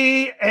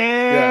ready,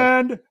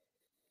 and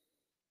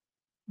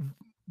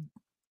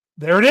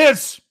there it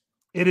is.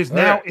 It is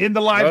now in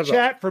the live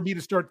chat for me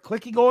to start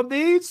clicking on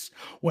these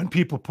when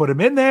people put them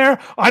in there.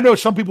 I know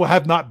some people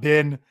have not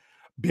been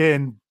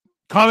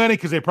commenting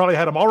because they probably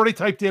had them already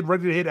typed in,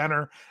 ready to hit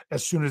enter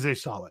as soon as they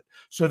saw it.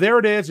 So there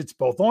it is. It's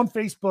both on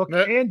Facebook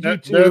and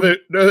YouTube.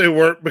 No, they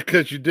weren't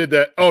because you did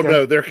that. Oh,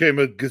 no, there came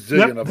a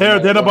gazillion of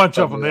them. Then a bunch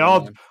of them. They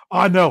all,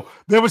 I know.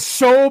 There was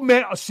so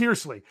many,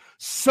 seriously,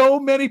 so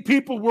many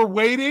people were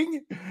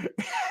waiting.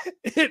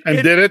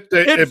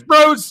 It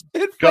froze.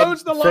 It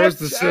froze the live froze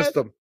the chat.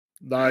 system.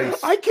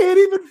 Nice. I can't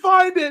even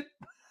find it.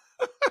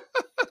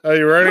 Are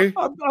you ready?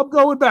 I'm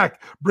going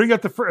back. Bring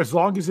up the first, as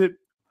long as it,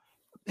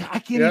 I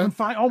can't even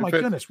find, oh my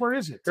goodness, where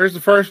is it? Here's the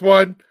first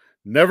one.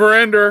 Never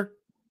ender.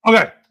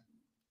 Okay.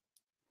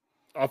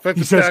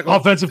 Offensive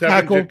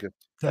tackle,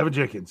 Tevin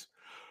Jenkins.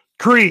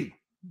 Cree,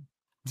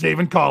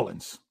 Zaven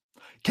Collins.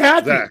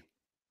 Kathy,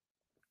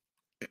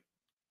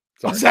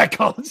 Sorry. Zach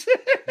Collins.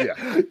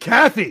 Yeah.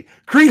 Kathy,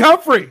 Creed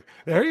Humphrey.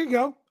 There you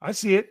go. I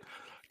see it.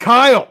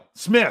 Kyle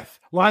Smith,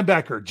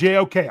 linebacker,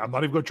 JOK. I'm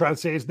not even going to try to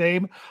say his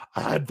name.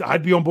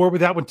 I'd be on board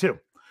with that one too.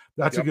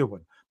 That's a good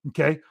one.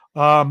 Okay.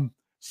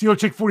 Steel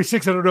Chick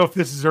 46. I don't know if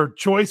this is her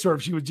choice or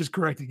if she was just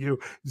correcting you.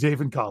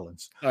 Zaven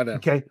Collins. I know.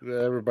 Okay.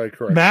 Everybody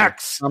correct.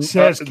 Max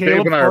says Dave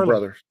Caleb and I are Farley.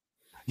 brothers.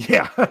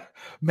 Yeah.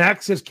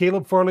 Max says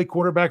Caleb Farley,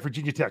 quarterback,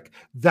 Virginia Tech.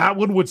 That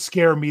one would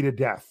scare me to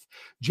death.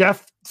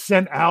 Jeff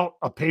sent out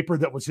a paper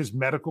that was his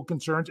medical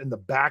concerns and the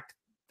back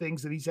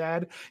things that he's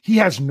had. He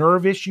has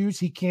nerve issues.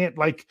 He can't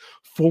like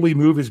fully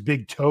move his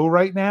big toe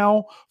right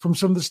now from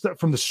some of the stuff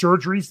from the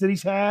surgeries that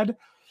he's had.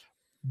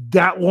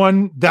 That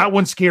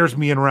one scares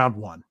me in round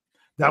one.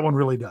 That one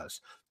really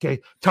does.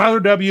 Okay. Tyler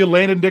W.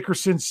 Landon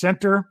Dickerson,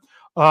 center.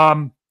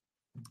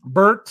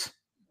 Bert,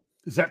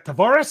 is that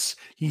Tavares?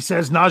 He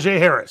says Najee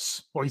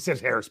Harris. Well, he says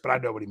Harris, but I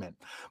know what he meant.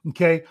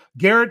 Okay.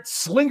 Garrett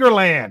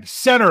Slingerland,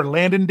 center,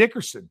 Landon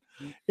Dickerson.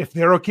 If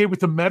they're okay with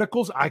the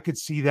medicals, I could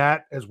see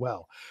that as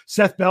well.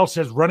 Seth Bell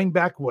says running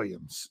back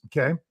Williams.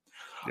 Okay.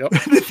 Yep.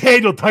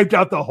 Nathaniel typed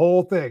out the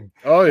whole thing.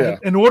 Oh, yeah.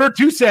 In order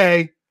to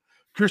say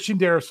Christian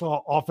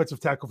Darrisaw, offensive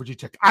tackle for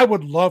G-Tech. I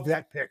would love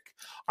that pick.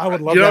 I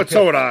would love that pick.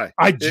 So would I.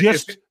 I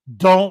just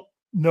don't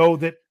know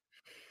that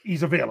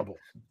he's available.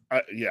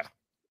 Yeah.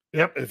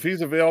 Yep. If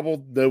he's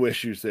available, no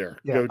issues there.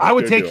 Yeah. I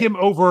would take him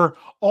over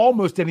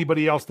almost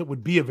anybody else that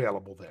would be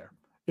available there,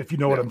 if you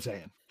know what I'm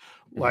saying.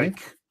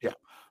 Like, yeah.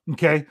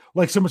 Okay.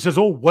 Like someone says,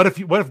 oh, what if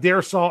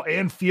Darrisaw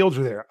and Fields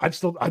are there? I'd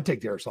take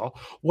Darrisaw.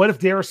 What if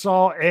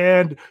Darrisaw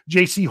and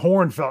JC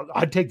Horn fell?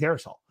 I'd take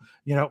Darrisaw.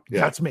 You know,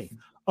 that's me.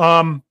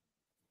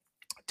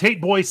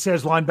 Tate Boy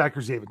says linebacker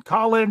Zaven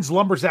Collins.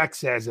 Lumberzack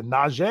says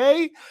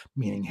Najee,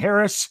 meaning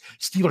Harris.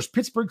 Steelers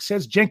Pittsburgh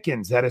says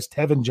Jenkins. That is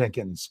Tevin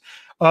Jenkins.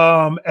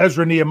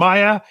 Ezra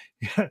Nehemiah,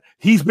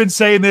 he's been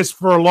saying this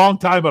for a long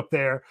time up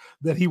there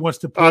that he wants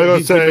to put. I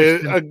was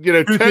going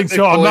to say,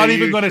 so I'm not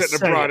even going to say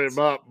brought it. him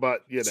up,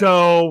 but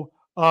So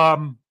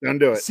don't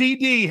do it.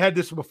 CD had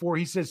this before.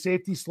 He says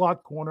safety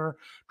slot corner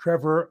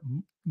Trevor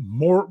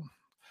Mooring.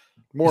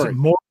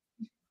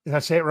 Did I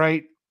say it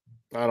right?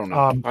 I don't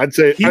know. I'd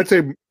say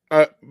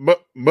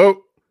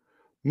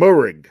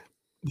Morig.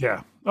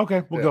 Yeah.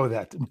 Okay. We'll go with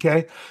that.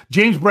 Okay.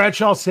 James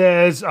Bradshaw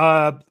says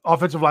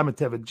offensive lineman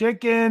Tevin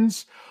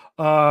Jenkins.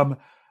 How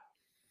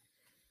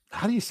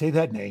do you say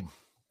that name?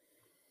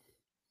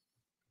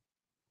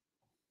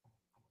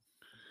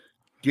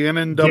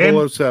 Gannon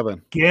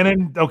 007.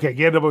 Gannon. Okay.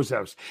 Gannon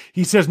 007.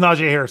 He says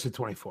Najee Harris at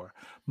 24.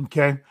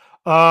 Okay.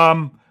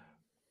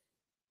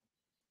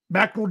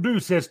 Mac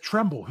Ledoux says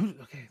Tremble.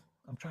 Okay.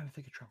 I'm trying to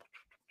think of Tremble.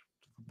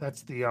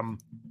 That's the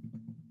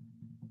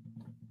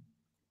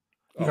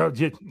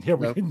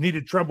we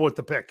needed Tremble at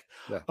the pick.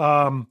 Yeah.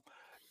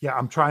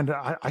 I'm trying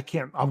to. I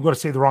can't. I'm going to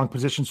say the wrong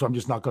position, so I'm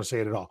just not going to say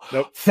it at all.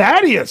 Nope.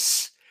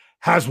 Thaddeus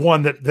has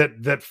one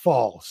that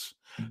falls.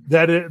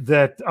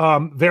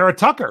 That Vera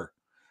Tucker.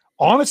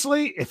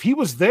 Honestly, if he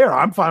was there,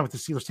 I'm fine with the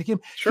Steelers taking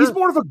him. Sure. He's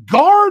more of a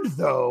guard,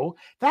 though.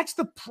 That's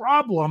the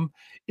problem.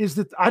 Is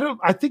that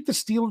I think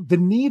the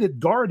need at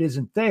guard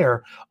isn't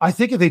there. I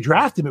think if they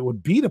draft him, it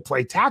would be to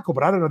play tackle,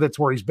 but I don't know that's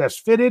where he's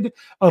best fitted,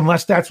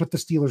 unless that's what the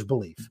Steelers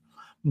believe.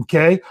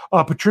 Okay.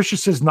 Patricia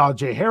says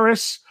Najee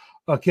Harris.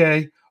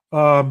 Okay.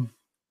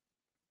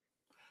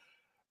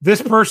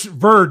 This person,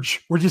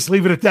 Verge, we're just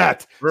leaving it at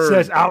that.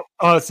 Verge.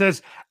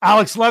 Says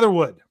Alex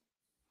Leatherwood.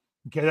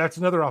 Okay, that's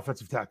another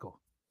offensive tackle.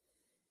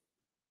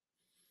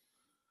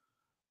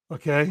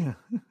 Okay.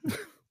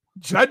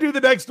 Should I do the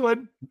next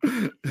one?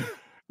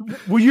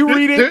 Will you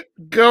read it?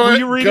 Go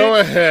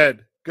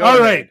ahead. All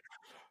right.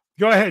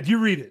 Go ahead. You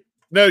read it.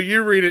 No,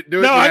 you read it. Do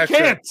it. No, I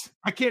can't.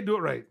 I can't do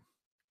it right.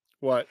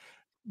 What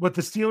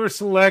the Steelers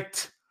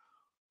select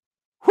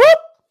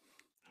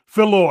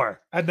Phil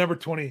Orr at number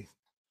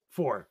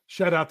 24.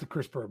 Shout out to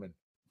Chris Berman.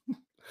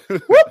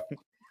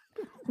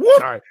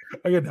 Sorry, I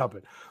couldn't help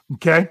it.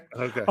 Okay.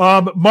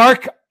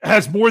 Mark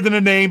has more than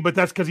a name, but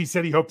that's because he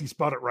said he hoped he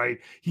spelled it right.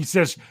 He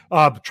says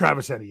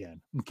Travis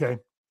Etienne. Okay.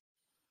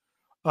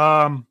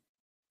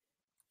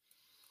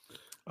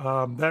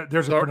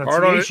 There's a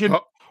pronunciation.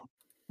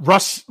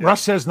 Russ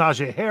says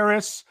Najee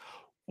Harris.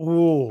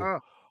 Ooh.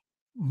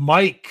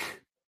 Mike,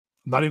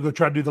 I'm not even going to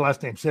try to do the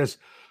last name, says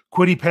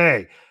Kwity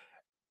Paye.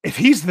 If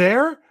he's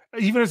there,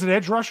 even as an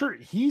edge rusher,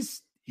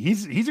 he's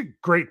a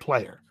great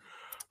player.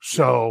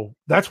 So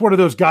that's one of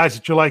those guys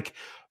that you're like,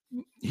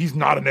 he's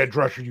not an edge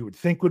rusher you would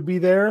think would be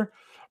there.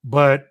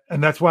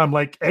 And that's why I'm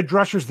like, edge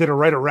rushers that are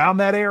right around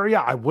that area,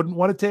 I wouldn't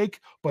want to take.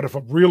 But if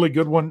a really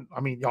good one,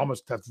 I mean, you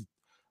almost have to,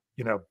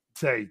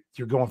 say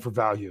you're going for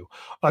value.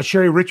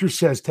 Sherry Richards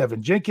says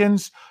Tevin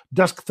Jenkins.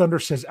 Dusk Thunder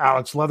says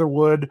Alex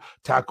Leatherwood,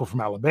 tackle from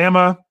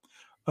Alabama.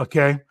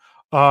 Okay.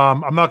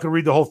 I'm not going to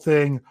read the whole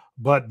thing,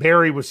 but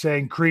Barry was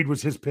saying Creed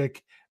was his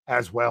pick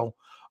as well.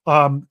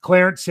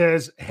 Clarence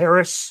says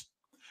Harris,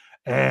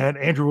 and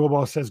Andrew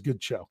Wilbaugh says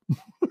good show.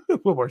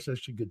 Wilbaugh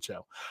says good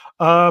show.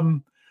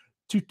 I'm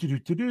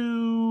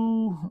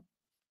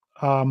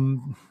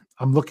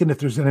I'm looking if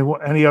there's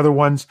any other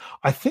ones.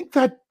 I think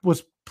that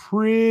was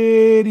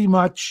pretty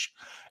much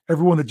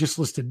everyone that just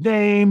listed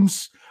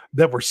names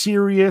that were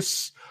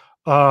serious.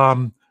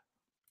 I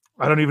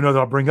don't even know that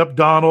I'll bring up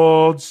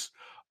Donald's.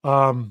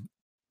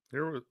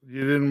 You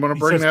didn't want to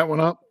bring that one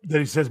up? That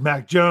he says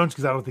Mac Jones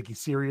because I don't think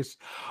he's serious.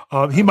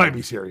 He might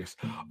be serious.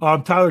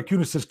 Tyler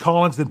Kunis says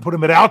Collins, then put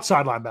him at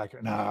outside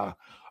linebacker. Nah,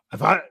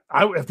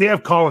 if they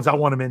have Collins, I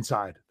want him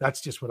inside.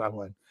 That's just what I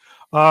want.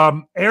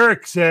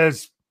 Eric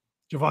says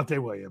Javonte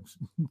Williams.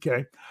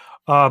 Okay,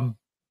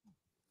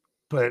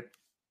 but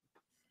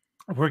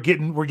we're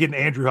getting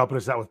Andrew helping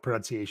us out with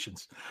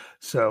pronunciations.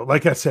 So,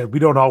 like I said, we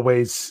don't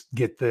always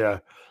get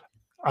the.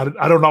 I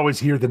don't always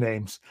hear the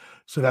names,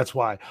 so that's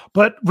why.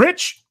 But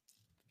Rich,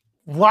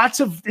 lots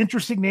of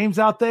interesting names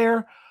out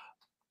there.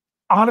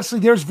 Honestly,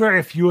 there's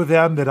very few of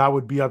them that I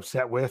would be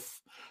upset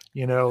with.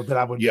 That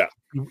I would. Yeah.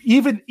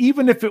 Even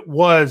if it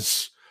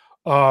was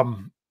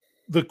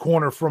the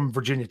corner from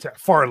Virginia Tech,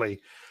 Farley,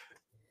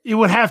 it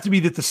would have to be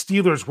that the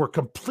Steelers were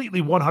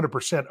completely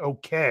 100%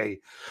 okay.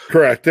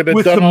 Correct. And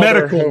with the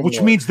medical,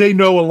 which means they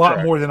know a lot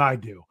Correct. more than I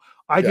do.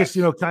 I just,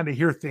 kind of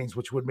hear things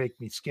which would make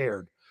me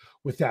scared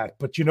with that.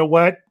 But you know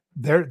what?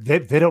 They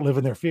don't live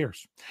in their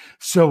fears.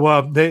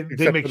 So they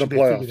make sure they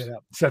figure it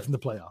out, except in the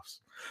playoffs.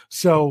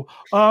 So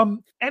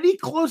any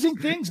closing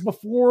things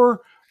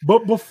before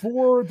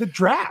the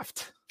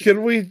draft?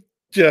 Can we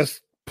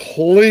just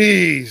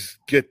please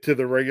get to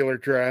the regular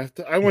draft?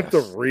 I want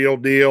the real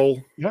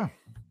deal. Yeah.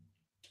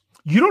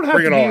 You don't have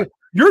to be.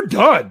 You're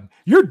done.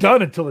 You're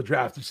done until the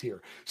draft is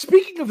here.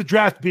 Speaking of the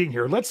draft being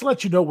here, let's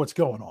let you know what's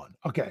going on.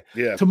 Okay.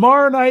 Yeah.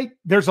 Tomorrow night,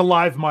 there's a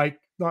live mic,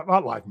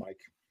 not live mic,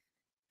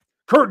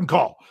 curtain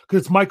call,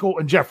 because it's Michael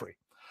and Jeffrey.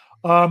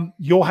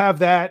 You'll have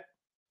that.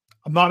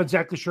 I'm not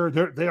exactly sure.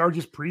 They are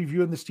just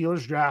previewing the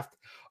Steelers draft.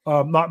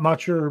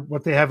 Not sure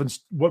what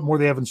more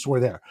they have in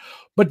store there.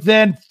 But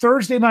then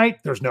Thursday night,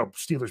 there's no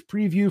Steelers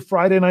preview.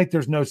 Friday night,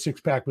 there's no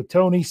Six Pack with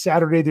Tony.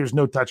 Saturday, there's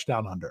no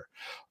Touchdown Under.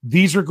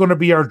 These are going to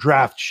be our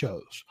draft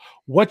shows.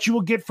 What you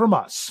will get from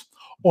us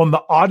on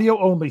the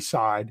audio only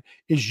side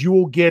is you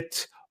will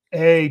get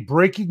a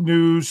breaking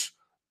news,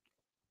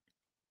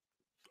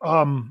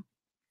 who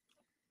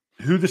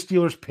the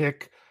Steelers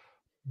pick,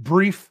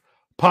 brief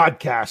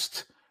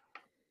podcast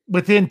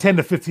within 10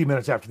 to 15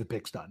 minutes after the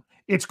pick's done.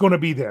 It's going to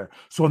be there.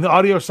 So on the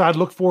audio side,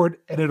 look for it,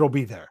 and it'll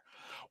be there.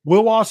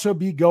 We'll also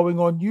be going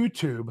on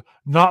YouTube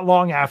not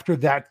long after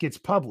that gets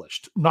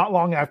published, not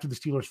long after the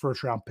Steelers'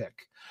 first-round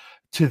pick,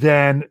 to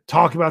then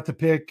talk about the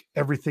pick,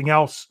 everything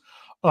else.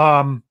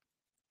 That's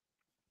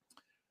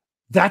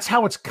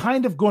how it's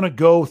kind of going to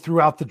go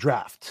throughout the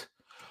draft.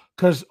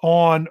 Because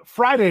on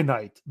Friday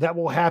night, that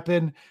will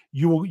happen.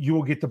 You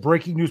will get the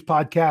breaking news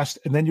podcast,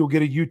 and then you'll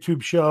get a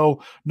YouTube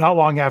show not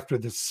long after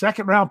the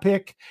second round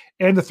pick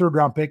and the third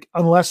round pick,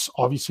 unless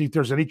obviously if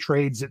there's any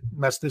trades that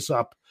mess this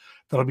up,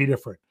 that'll be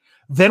different.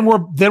 Then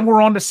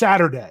we're on to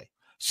Saturday.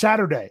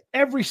 Saturday,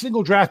 every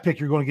single draft pick,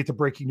 you're going to get the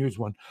breaking news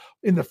one.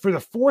 For the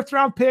fourth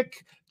round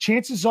pick,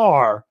 chances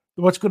are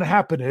what's going to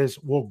happen is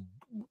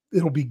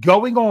it'll be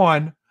going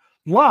on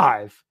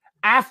live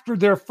after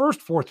their first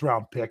fourth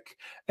round pick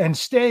and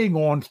staying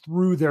on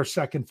through their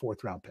second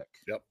fourth round pick.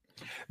 Yep.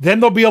 Then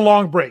there'll be a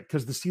long break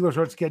because the Steelers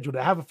aren't scheduled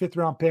to have a fifth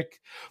round pick.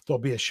 There'll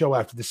be a show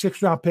after the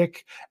sixth round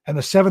pick, and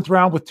the seventh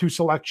round with two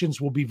selections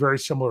will be very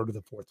similar to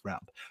the fourth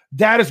round.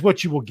 That is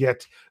what you will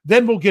get.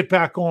 Then we'll get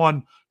back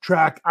on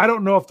track. I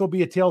don't know if there'll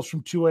be a Tales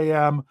from 2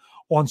 a.m.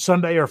 on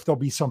Sunday or if there'll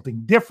be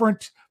something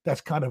different.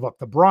 That's kind of up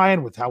to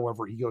Brian with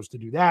however he goes to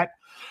do that.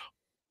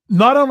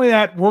 Not only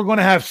that, we're going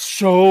to have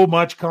so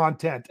much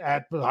content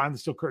at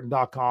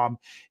BehindTheSteelCurtain.com.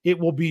 It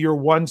will be your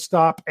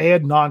one-stop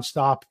and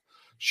non-stop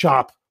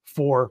shop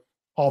for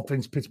all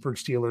things Pittsburgh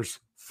Steelers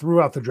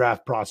throughout the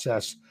draft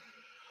process.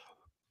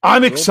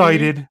 I'm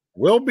excited.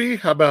 Will be?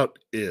 How about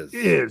is?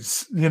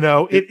 Is.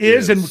 It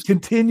is and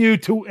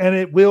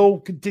it will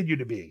continue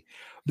to be.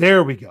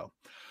 There we go.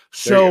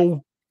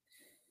 So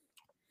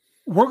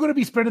we're going to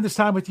be spending this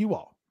time with you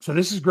all. So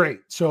this is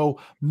great. So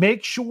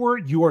make sure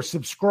you are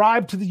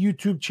subscribed to the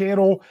YouTube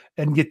channel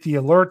and get the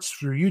alerts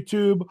through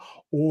YouTube,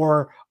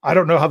 or I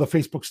don't know how the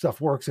Facebook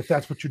stuff works. If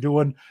that's what you're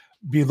doing,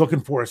 be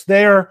looking for us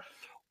there.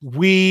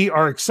 We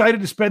are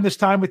excited to spend this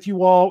time with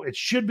you all. It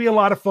should be a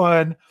lot of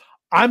fun.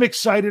 I'm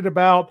excited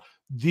about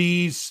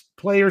these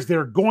players that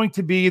are going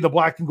to be the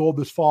black and gold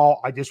this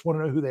fall. I just want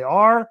to know who they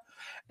are.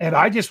 And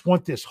I just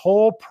want this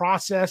whole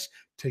process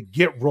to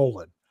get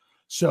rolling.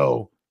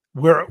 So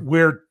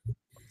we're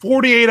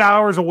 48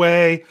 hours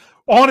away.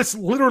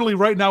 Literally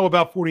right now,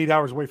 about 48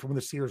 hours away from when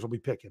the Steelers will be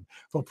picking.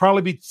 They'll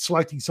probably be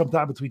selecting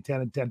sometime between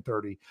 10 and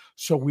 10:30.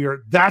 So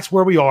that's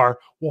where we are.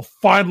 We'll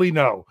finally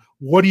know.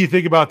 What do you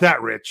think about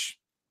that, Rich?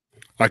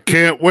 I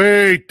can't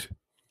wait.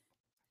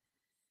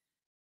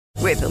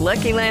 With the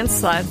Lucky Land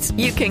Slots,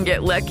 you can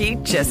get lucky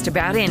just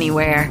about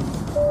anywhere.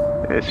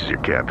 This is your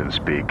captain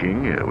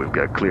speaking. We've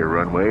got clear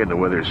runway and the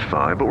weather's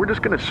fine, but we're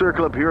just going to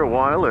circle up here a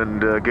while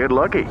and get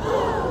lucky.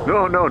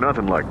 No,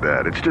 nothing like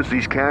that. It's just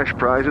these cash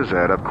prizes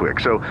add up quick.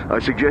 So I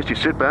suggest you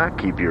sit back,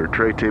 keep your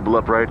tray table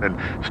upright, and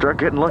start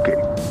getting lucky.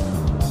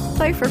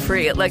 Play for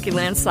free at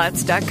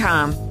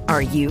LuckyLandSlots.com.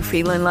 Are you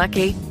feeling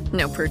lucky?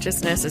 No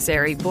purchase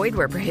necessary. Void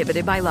where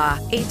prohibited by law.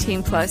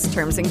 18 plus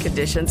terms and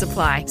conditions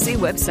apply. See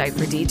website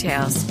for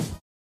details.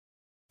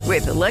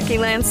 With the Lucky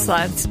Land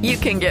Slots, you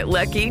can get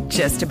lucky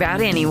just about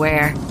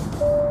anywhere.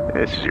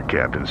 This is your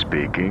captain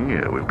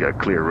speaking. We've got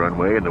clear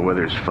runway and the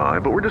weather's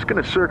fine, but we're just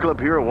going to circle up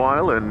here a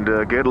while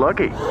and get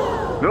lucky.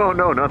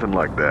 No, nothing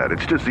like that.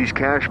 It's just these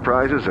cash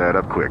prizes add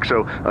up quick.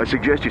 So I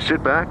suggest you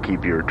sit back,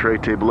 keep your tray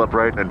table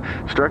upright, and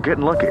start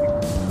getting lucky.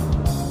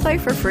 Play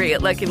for free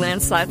at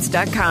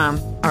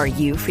LuckyLandSlots.com. Are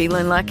you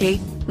feeling lucky?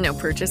 No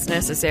purchase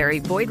necessary.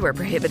 Void where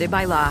prohibited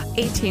by law.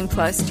 18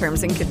 plus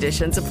terms and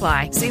conditions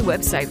apply. See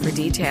website for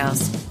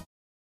details.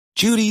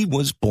 Judy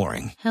was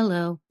boring.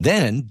 Hello.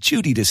 Then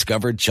Judy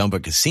discovered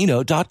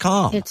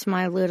ChumbaCasino.com. It's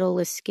my little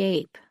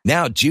escape.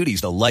 Now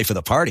Judy's the life of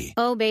the party.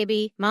 Oh,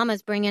 baby,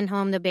 mama's bringing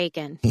home the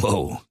bacon.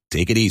 Whoa,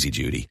 take it easy,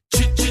 Judy.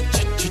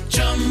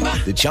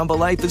 The Chumba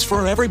life is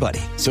for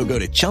everybody. So go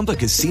to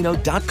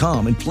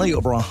ChumbaCasino.com and play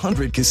over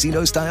 100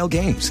 casino-style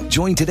games.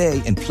 Join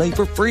today and play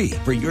for free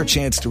for your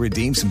chance to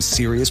redeem some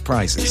serious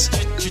prizes.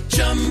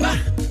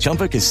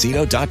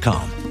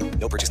 ChumbaCasino.com.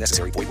 No purchase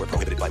necessary. Void where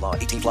prohibited by law.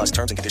 18 plus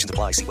terms and conditions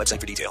apply. See website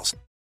for details.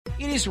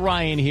 It is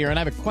Ryan here, and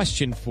I have a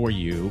question for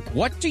you.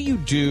 What do you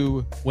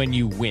do when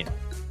you win?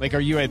 Like, are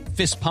you a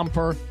fist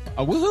pumper,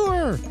 a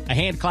woohooer, a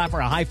hand clapper,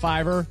 a high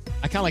fiver?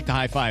 I kind of like the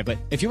high five, but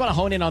if you want to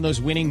hone in on those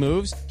winning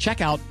moves,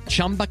 check out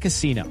Chumba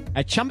Casino.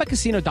 At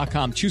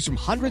ChumbaCasino.com, choose from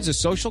hundreds of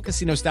social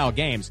casino-style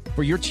games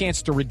for your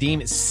chance to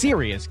redeem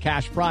serious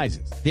cash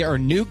prizes. There are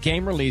new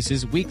game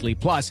releases weekly,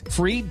 plus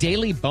free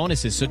daily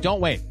bonuses. So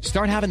don't wait.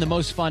 Start having the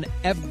most fun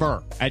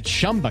ever at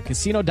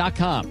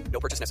ChumbaCasino.com. No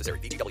purchase necessary.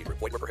 VGW.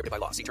 Void where prohibited by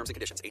law. See terms and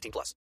conditions. 18 plus.